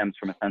think, stems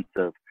from a sense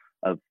of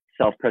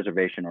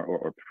self-preservation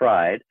or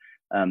pride.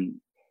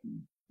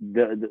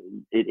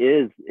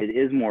 It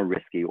is more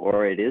risky,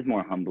 or it is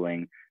more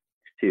humbling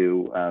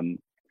to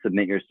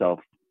submit yourself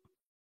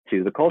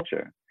to the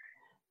culture.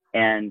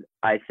 And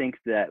I think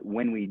that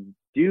when we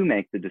do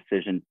make the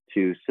decision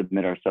to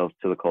submit ourselves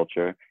to the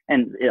culture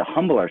and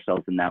humble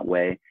ourselves in that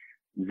way,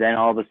 then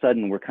all of a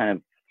sudden we're kind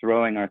of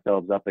throwing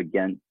ourselves up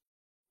against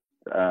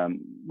a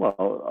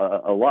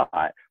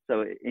lot.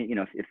 So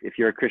if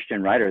you're a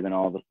Christian writer, then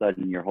all of a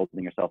sudden you're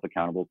holding yourself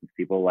accountable to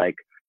people like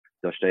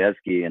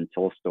Dostoevsky and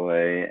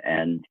Tolstoy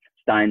and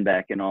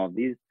Steinbeck and all of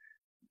these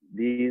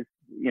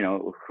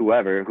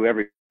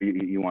whoever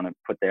you want to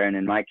put there. And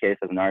in my case,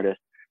 as an artist,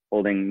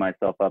 holding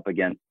myself up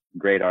against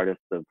great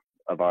artists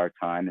of our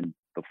time and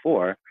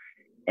before.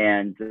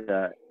 And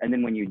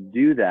then when you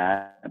do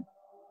that,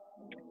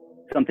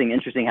 something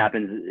interesting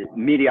happens.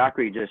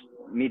 Mediocrity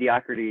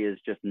is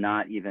just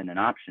not even an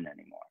option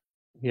anymore.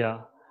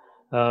 Yeah.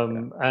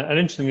 And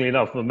interestingly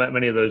enough,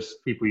 many of those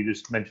people you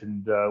just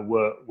mentioned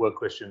were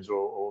Christians,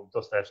 or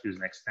Dostoevsky was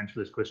an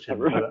existentialist Christian.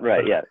 But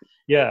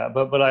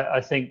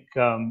I think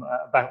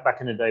back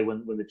in the day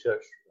when the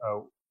church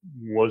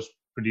was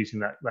producing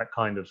that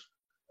kind of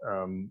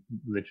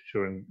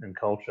literature and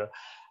culture.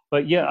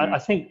 But yeah, I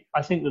think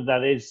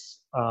that is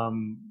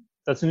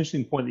that's an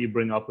interesting point that you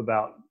bring up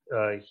about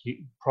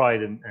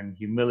pride and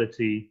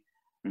humility,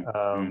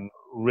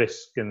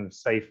 risk and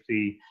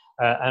safety.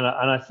 And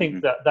I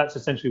think that's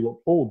essentially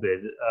what Paul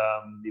did.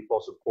 The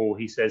Apostle Paul,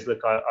 he says,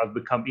 look, I've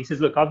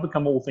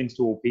become all things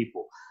to all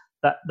people.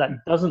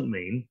 That doesn't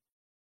mean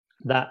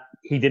that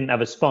he didn't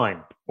have a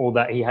spine or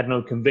that he had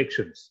no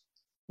convictions.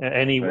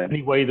 Any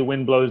way the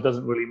wind blows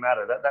doesn't really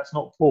matter. That's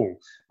not Paul.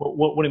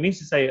 What it means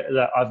to say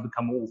that I've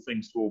become all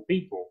things to all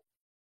people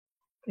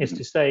is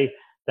to say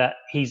that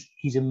he's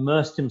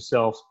immersed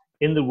himself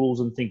in the rules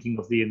and thinking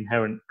of the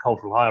inherent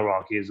cultural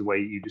hierarchy, is the way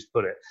you just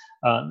put it.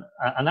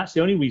 And that's the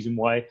only reason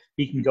why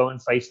he can go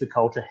and face the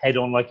culture head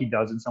on like he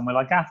does in somewhere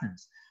like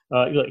Athens.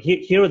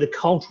 Here are the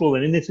cultural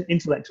and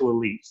intellectual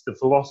elites, the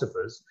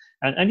philosophers,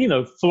 and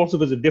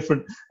philosophers of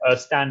different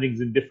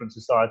standings in different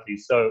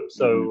societies. So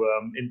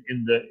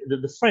in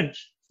the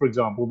French, for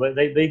example,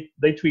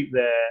 they treat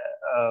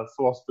their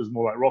philosophers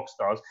more like rock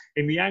stars.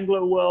 In the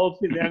Anglo world,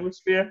 in the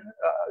Anglosphere,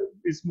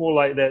 it's more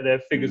like they're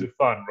figures of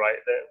fun, right?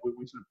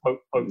 We sort of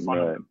poke fun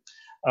at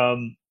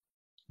them.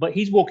 But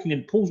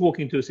Paul's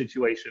walking into a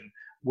situation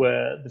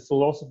where the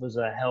philosophers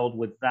are held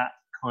with that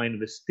kind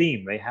of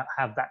esteem. They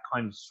have that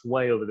kind of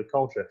sway over the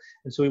culture.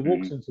 And so he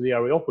walks into the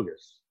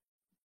Areopagus,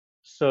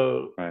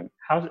 So Right.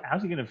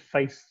 how's he going to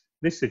face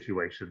this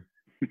situation?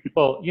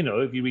 Well,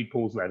 if you read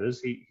Paul's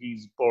letters,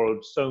 he's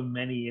borrowed so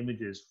many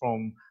images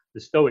from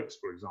the Stoics,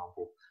 for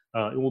example.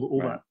 All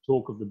Right. that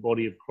talk of the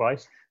body of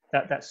Christ,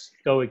 that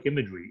Stoic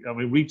imagery. I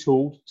mean,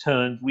 retooled,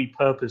 turned,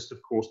 repurposed,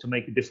 of course, to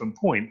make a different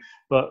point.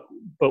 But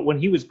when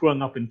he was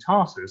growing up in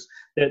Tarsus,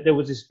 there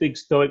was this big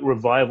Stoic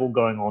revival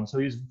going on. So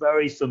he was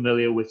very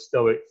familiar with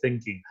Stoic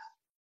thinking.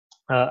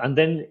 And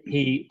then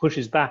he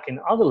pushes back in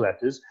other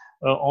letters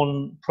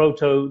on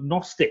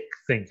proto-Gnostic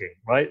thinking,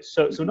 right?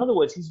 So in other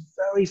words, he's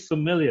very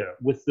familiar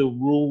with the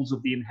rules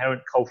of the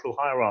inherent cultural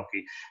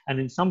hierarchy. And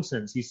in some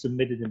sense, he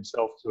submitted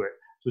himself to it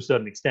to a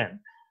certain extent.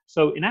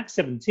 So in Acts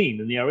 17,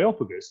 in the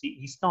Areopagus,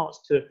 he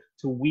starts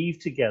to weave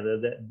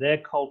together their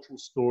cultural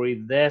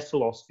story, their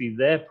philosophy,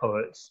 their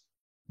poets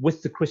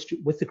with the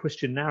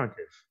Christian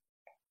narrative.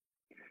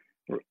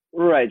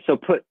 Right. So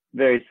put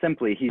very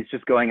simply, he's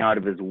just going out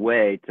of his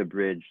way to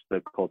bridge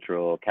the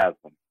cultural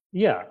chasm.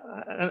 Yeah,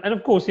 and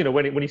of course,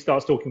 when he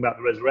starts talking about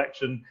the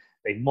resurrection,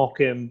 they mock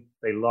him,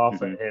 they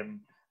laugh at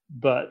him,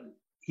 but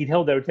he'd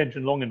held their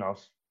attention long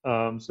enough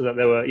so that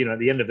there were, at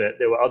the end of it,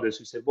 there were others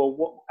who said,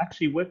 well,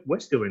 actually, we're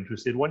still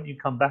interested. Why don't you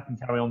come back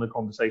and carry on the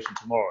conversation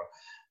tomorrow?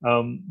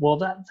 Well,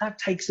 that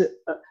takes it.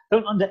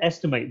 Don't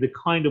underestimate the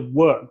kind of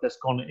work that's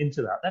gone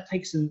into that. That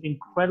takes an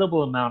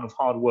incredible amount of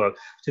hard work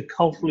to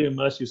culturally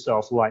immerse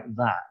yourself like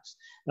that.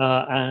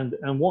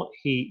 And what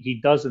he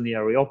does in the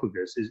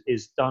Areopagus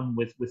is done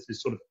with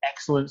this sort of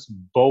excellence,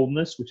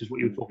 boldness, which is what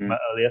you were talking about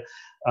earlier.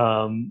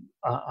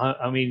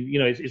 I mean,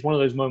 it's one of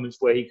those moments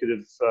where he could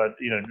have,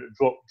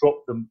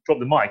 dropped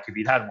the mic if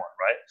he'd had one,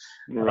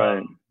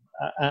 right?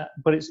 Right.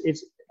 But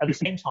it's at the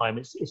same time,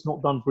 it's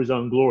not done for his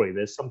own glory.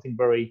 There's something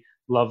very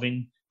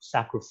loving,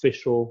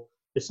 sacrificial.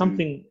 There's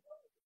something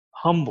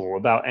humble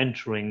about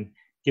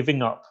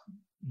giving up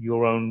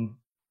your own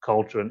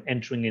culture and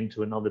entering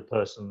into another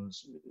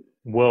person's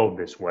world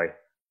this way.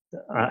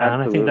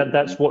 And I think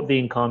that's what the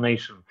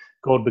incarnation,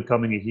 God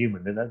becoming a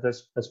human, and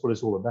that's what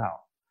it's all about.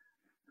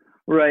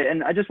 Right.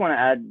 And I just want to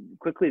add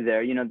quickly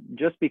there,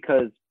 just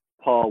because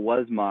Paul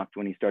was mocked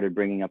when he started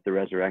bringing up the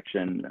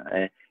resurrection,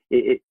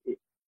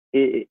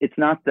 it's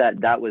not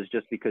that was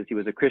just because he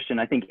was a Christian.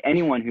 I think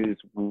anyone who's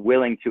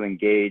willing to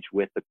engage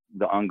with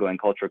the ongoing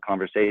cultural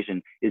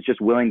conversation is just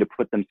willing to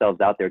put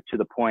themselves out there to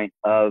the point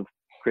of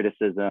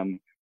criticism,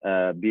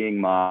 being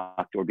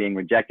mocked or being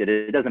rejected.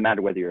 It doesn't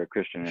matter whether you're a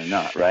Christian or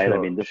not, right? Sure,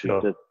 I mean, this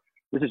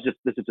is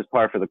just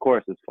par for the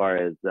course as far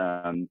as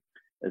the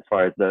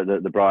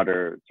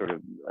broader sort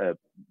of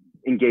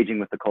engaging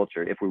with the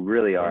culture. If we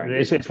really are,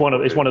 it's one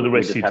of the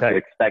risks you take.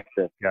 Expect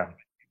it.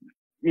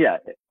 Yeah,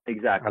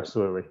 exactly.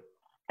 Absolutely.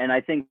 And I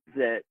think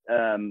that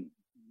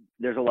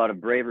there's a lot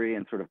of bravery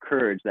and sort of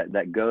courage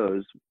that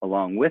goes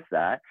along with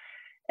that.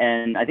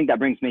 And I think that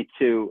brings me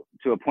to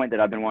a point that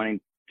I've been wanting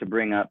to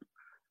bring up,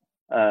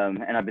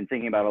 and I've been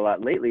thinking about a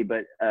lot lately,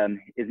 but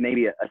is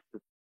maybe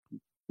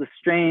the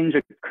strange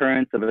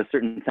occurrence of a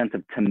certain sense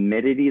of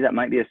timidity that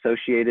might be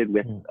associated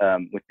with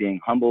being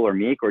humble or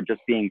meek or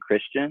just being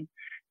Christian.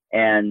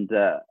 And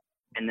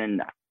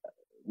then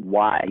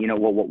why?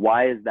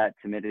 Why is that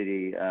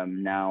timidity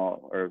now,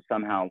 or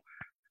somehow,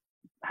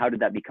 how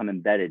did that become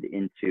embedded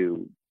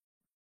into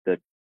the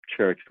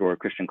church or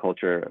Christian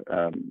culture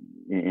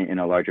in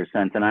a larger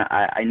sense? And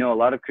I know a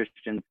lot of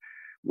Christians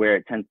where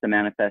it tends to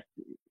manifest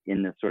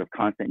in this sort of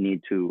constant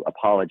need to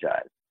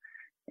apologize.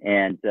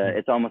 And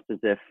it's almost as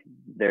if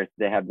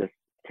they have this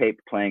tape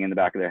playing in the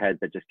back of their heads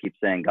that just keeps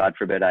saying, God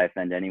forbid I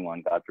offend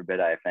anyone. God forbid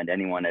I offend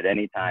anyone at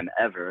any time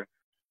ever.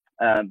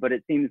 But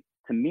it seems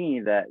to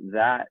me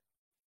that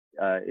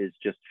is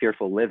just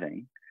fearful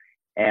living.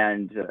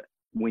 And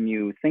when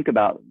you think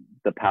about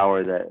the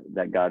power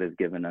that God has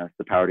given us,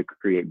 the power to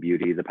create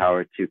beauty, the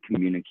power to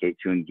communicate,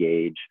 to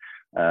engage,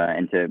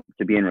 and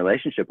to be in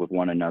relationship with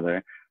one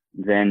another,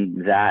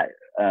 then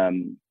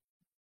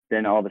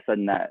then all of a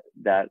sudden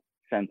that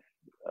sense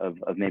of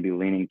maybe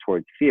leaning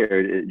towards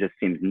fear, it just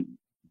seems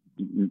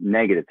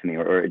negative to me,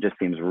 or it just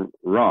seems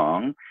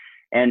wrong.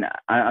 And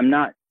I'm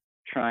not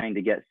trying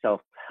to get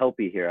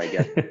self-helpy here, I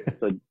guess.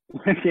 So,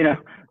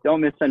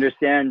 don't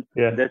misunderstand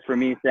this for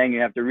me saying you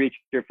have to reach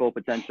your full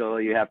potential.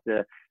 You have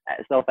to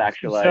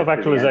self-actualize.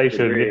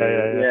 Self-actualization.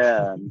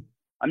 Yeah.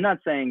 I'm not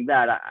saying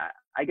that.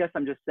 I guess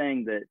I'm just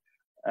saying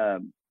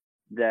that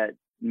that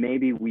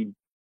maybe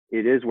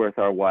it is worth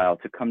our while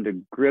to come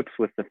to grips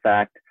with the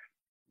fact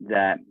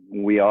that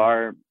we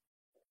are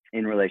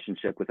in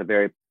relationship with a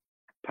very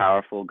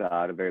powerful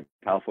God, a very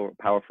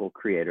powerful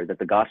creator, that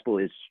the gospel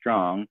is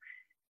strong,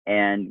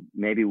 and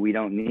maybe we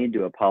don't need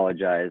to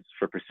apologize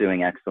for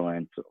pursuing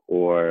excellence,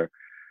 or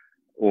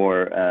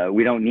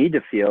we don't need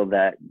to feel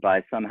that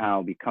by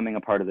somehow becoming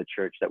a part of the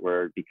church that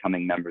we're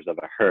becoming members of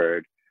a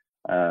herd,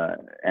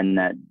 and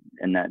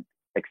that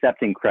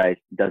accepting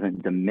Christ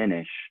doesn't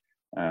diminish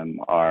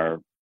our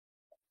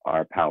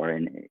power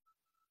in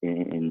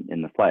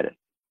the slightest.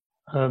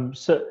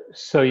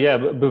 So yeah,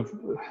 but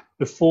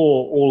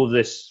before all of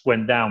this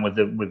went down with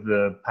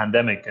the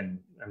pandemic and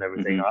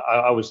everything,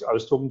 I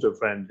was talking to a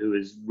friend who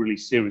is really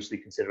seriously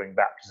considering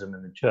baptism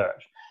in the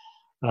church,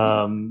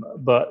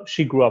 But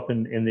she grew up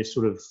in this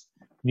sort of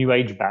New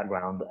Age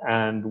background.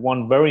 And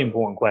one very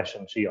important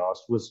question she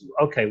asked was,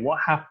 okay, what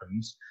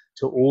happens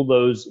to all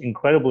those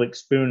incredible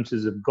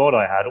experiences of God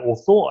I had or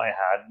thought I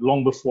had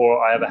long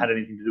before I ever had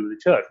anything to do with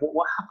the church?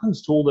 What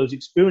happens to all those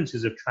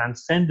experiences of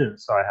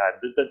transcendence I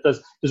had?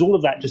 Does all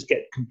of that just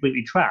get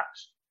completely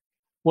trashed?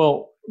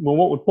 Well,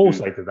 what would Paul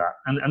say to that?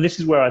 And this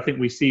is where I think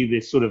we see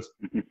this sort of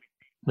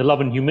the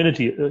love and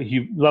humility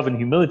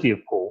of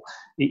Paul,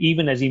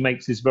 even as he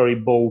makes this very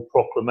bold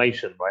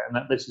proclamation, right? And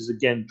that this is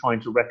again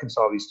trying to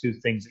reconcile these two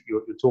things that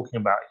you're talking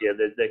about here.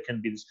 There can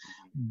be this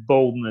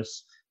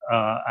boldness,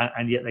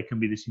 and yet there can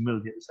be this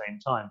humility at the same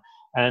time.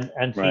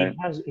 And right.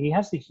 he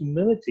has the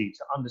humility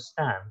to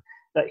understand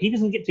that he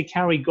doesn't get to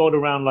carry God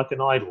around like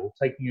an idol,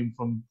 taking him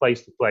from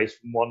place to place,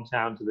 from one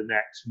town to the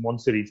next, from one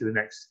city to the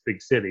next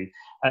big city,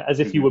 as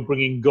if you were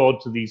bringing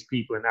God to these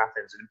people in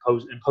Athens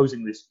and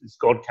imposing this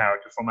God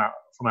character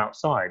from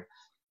outside.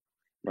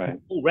 Right.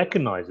 Paul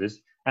recognizes,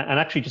 and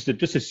actually just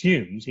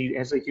assumes, he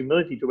has the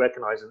humility to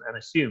recognize and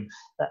assume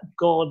that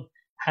God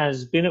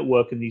has been at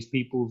work in these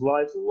people's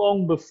lives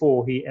long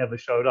before he ever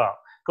showed up.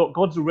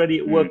 God's already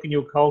at work in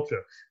your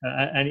culture.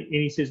 And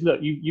he says, look,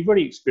 you've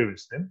already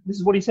experienced them. This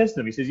is what he says to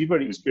them. He says, you've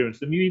already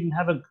experienced them. You even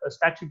have a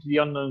statue to the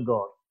unknown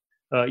God.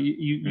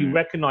 You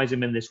recognize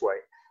him in this way.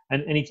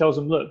 And he tells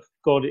them, look,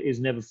 God is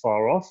never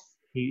far off.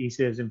 He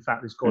says, in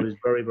fact, this God is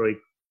very, very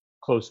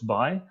close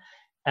by.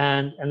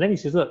 And then he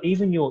says, look,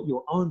 even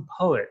your own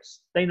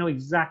poets, they know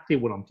exactly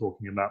what I'm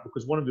talking about,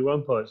 because one of your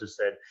own poets has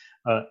said,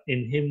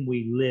 in him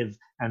we live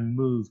and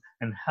move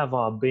and have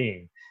our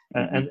being.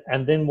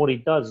 And then what he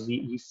does is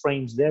he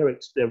frames their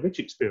rich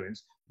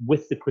experience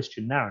with the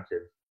Christian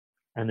narrative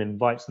and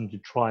invites them to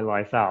try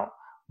life out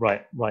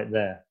right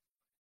there.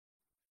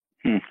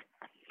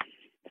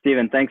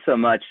 Stephen, thanks so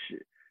much.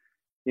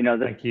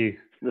 Thank you.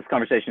 This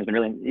conversation has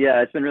been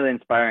it's been really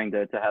inspiring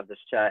to have this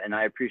chat, and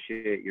I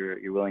appreciate your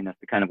willingness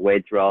to kind of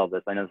wade through all of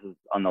this. I know this is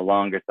on the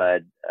longer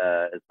side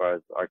as far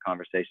as our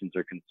conversations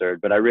are concerned,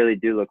 but I really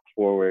do look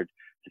forward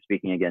to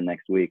speaking again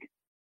next week.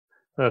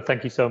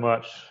 Thank you so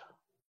much.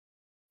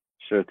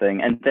 Sure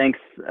thing. And thanks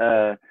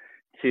to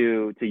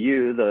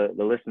you, the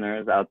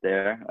listeners out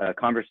there.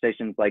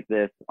 Conversations like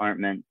this aren't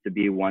meant to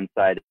be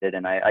one-sided.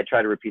 And I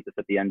try to repeat this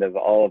at the end of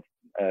all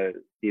of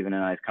Stephen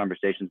and I's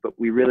conversations, but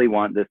we really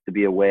want this to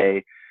be a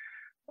way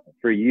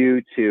for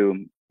you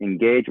to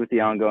engage with the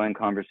ongoing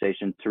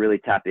conversation, to really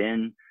tap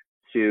in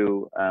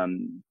to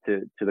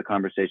the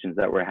conversations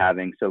that we're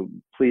having. So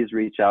please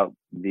reach out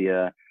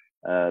via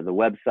the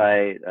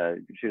website,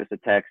 shoot us a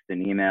text,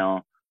 an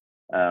email,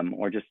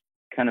 or just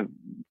kind of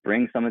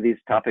bring some of these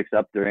topics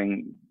up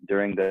during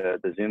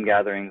the Zoom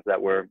gatherings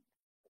that we're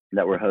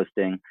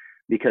hosting,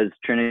 because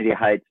Trinity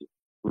Heights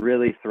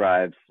really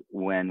thrives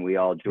when we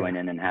all join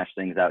in and hash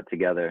things out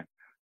together.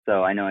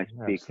 So I know I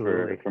speak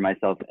for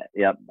myself.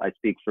 Yep, I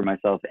speak for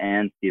myself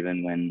and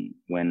Stephen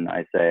when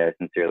I say I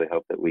sincerely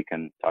hope that we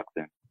can talk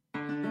soon.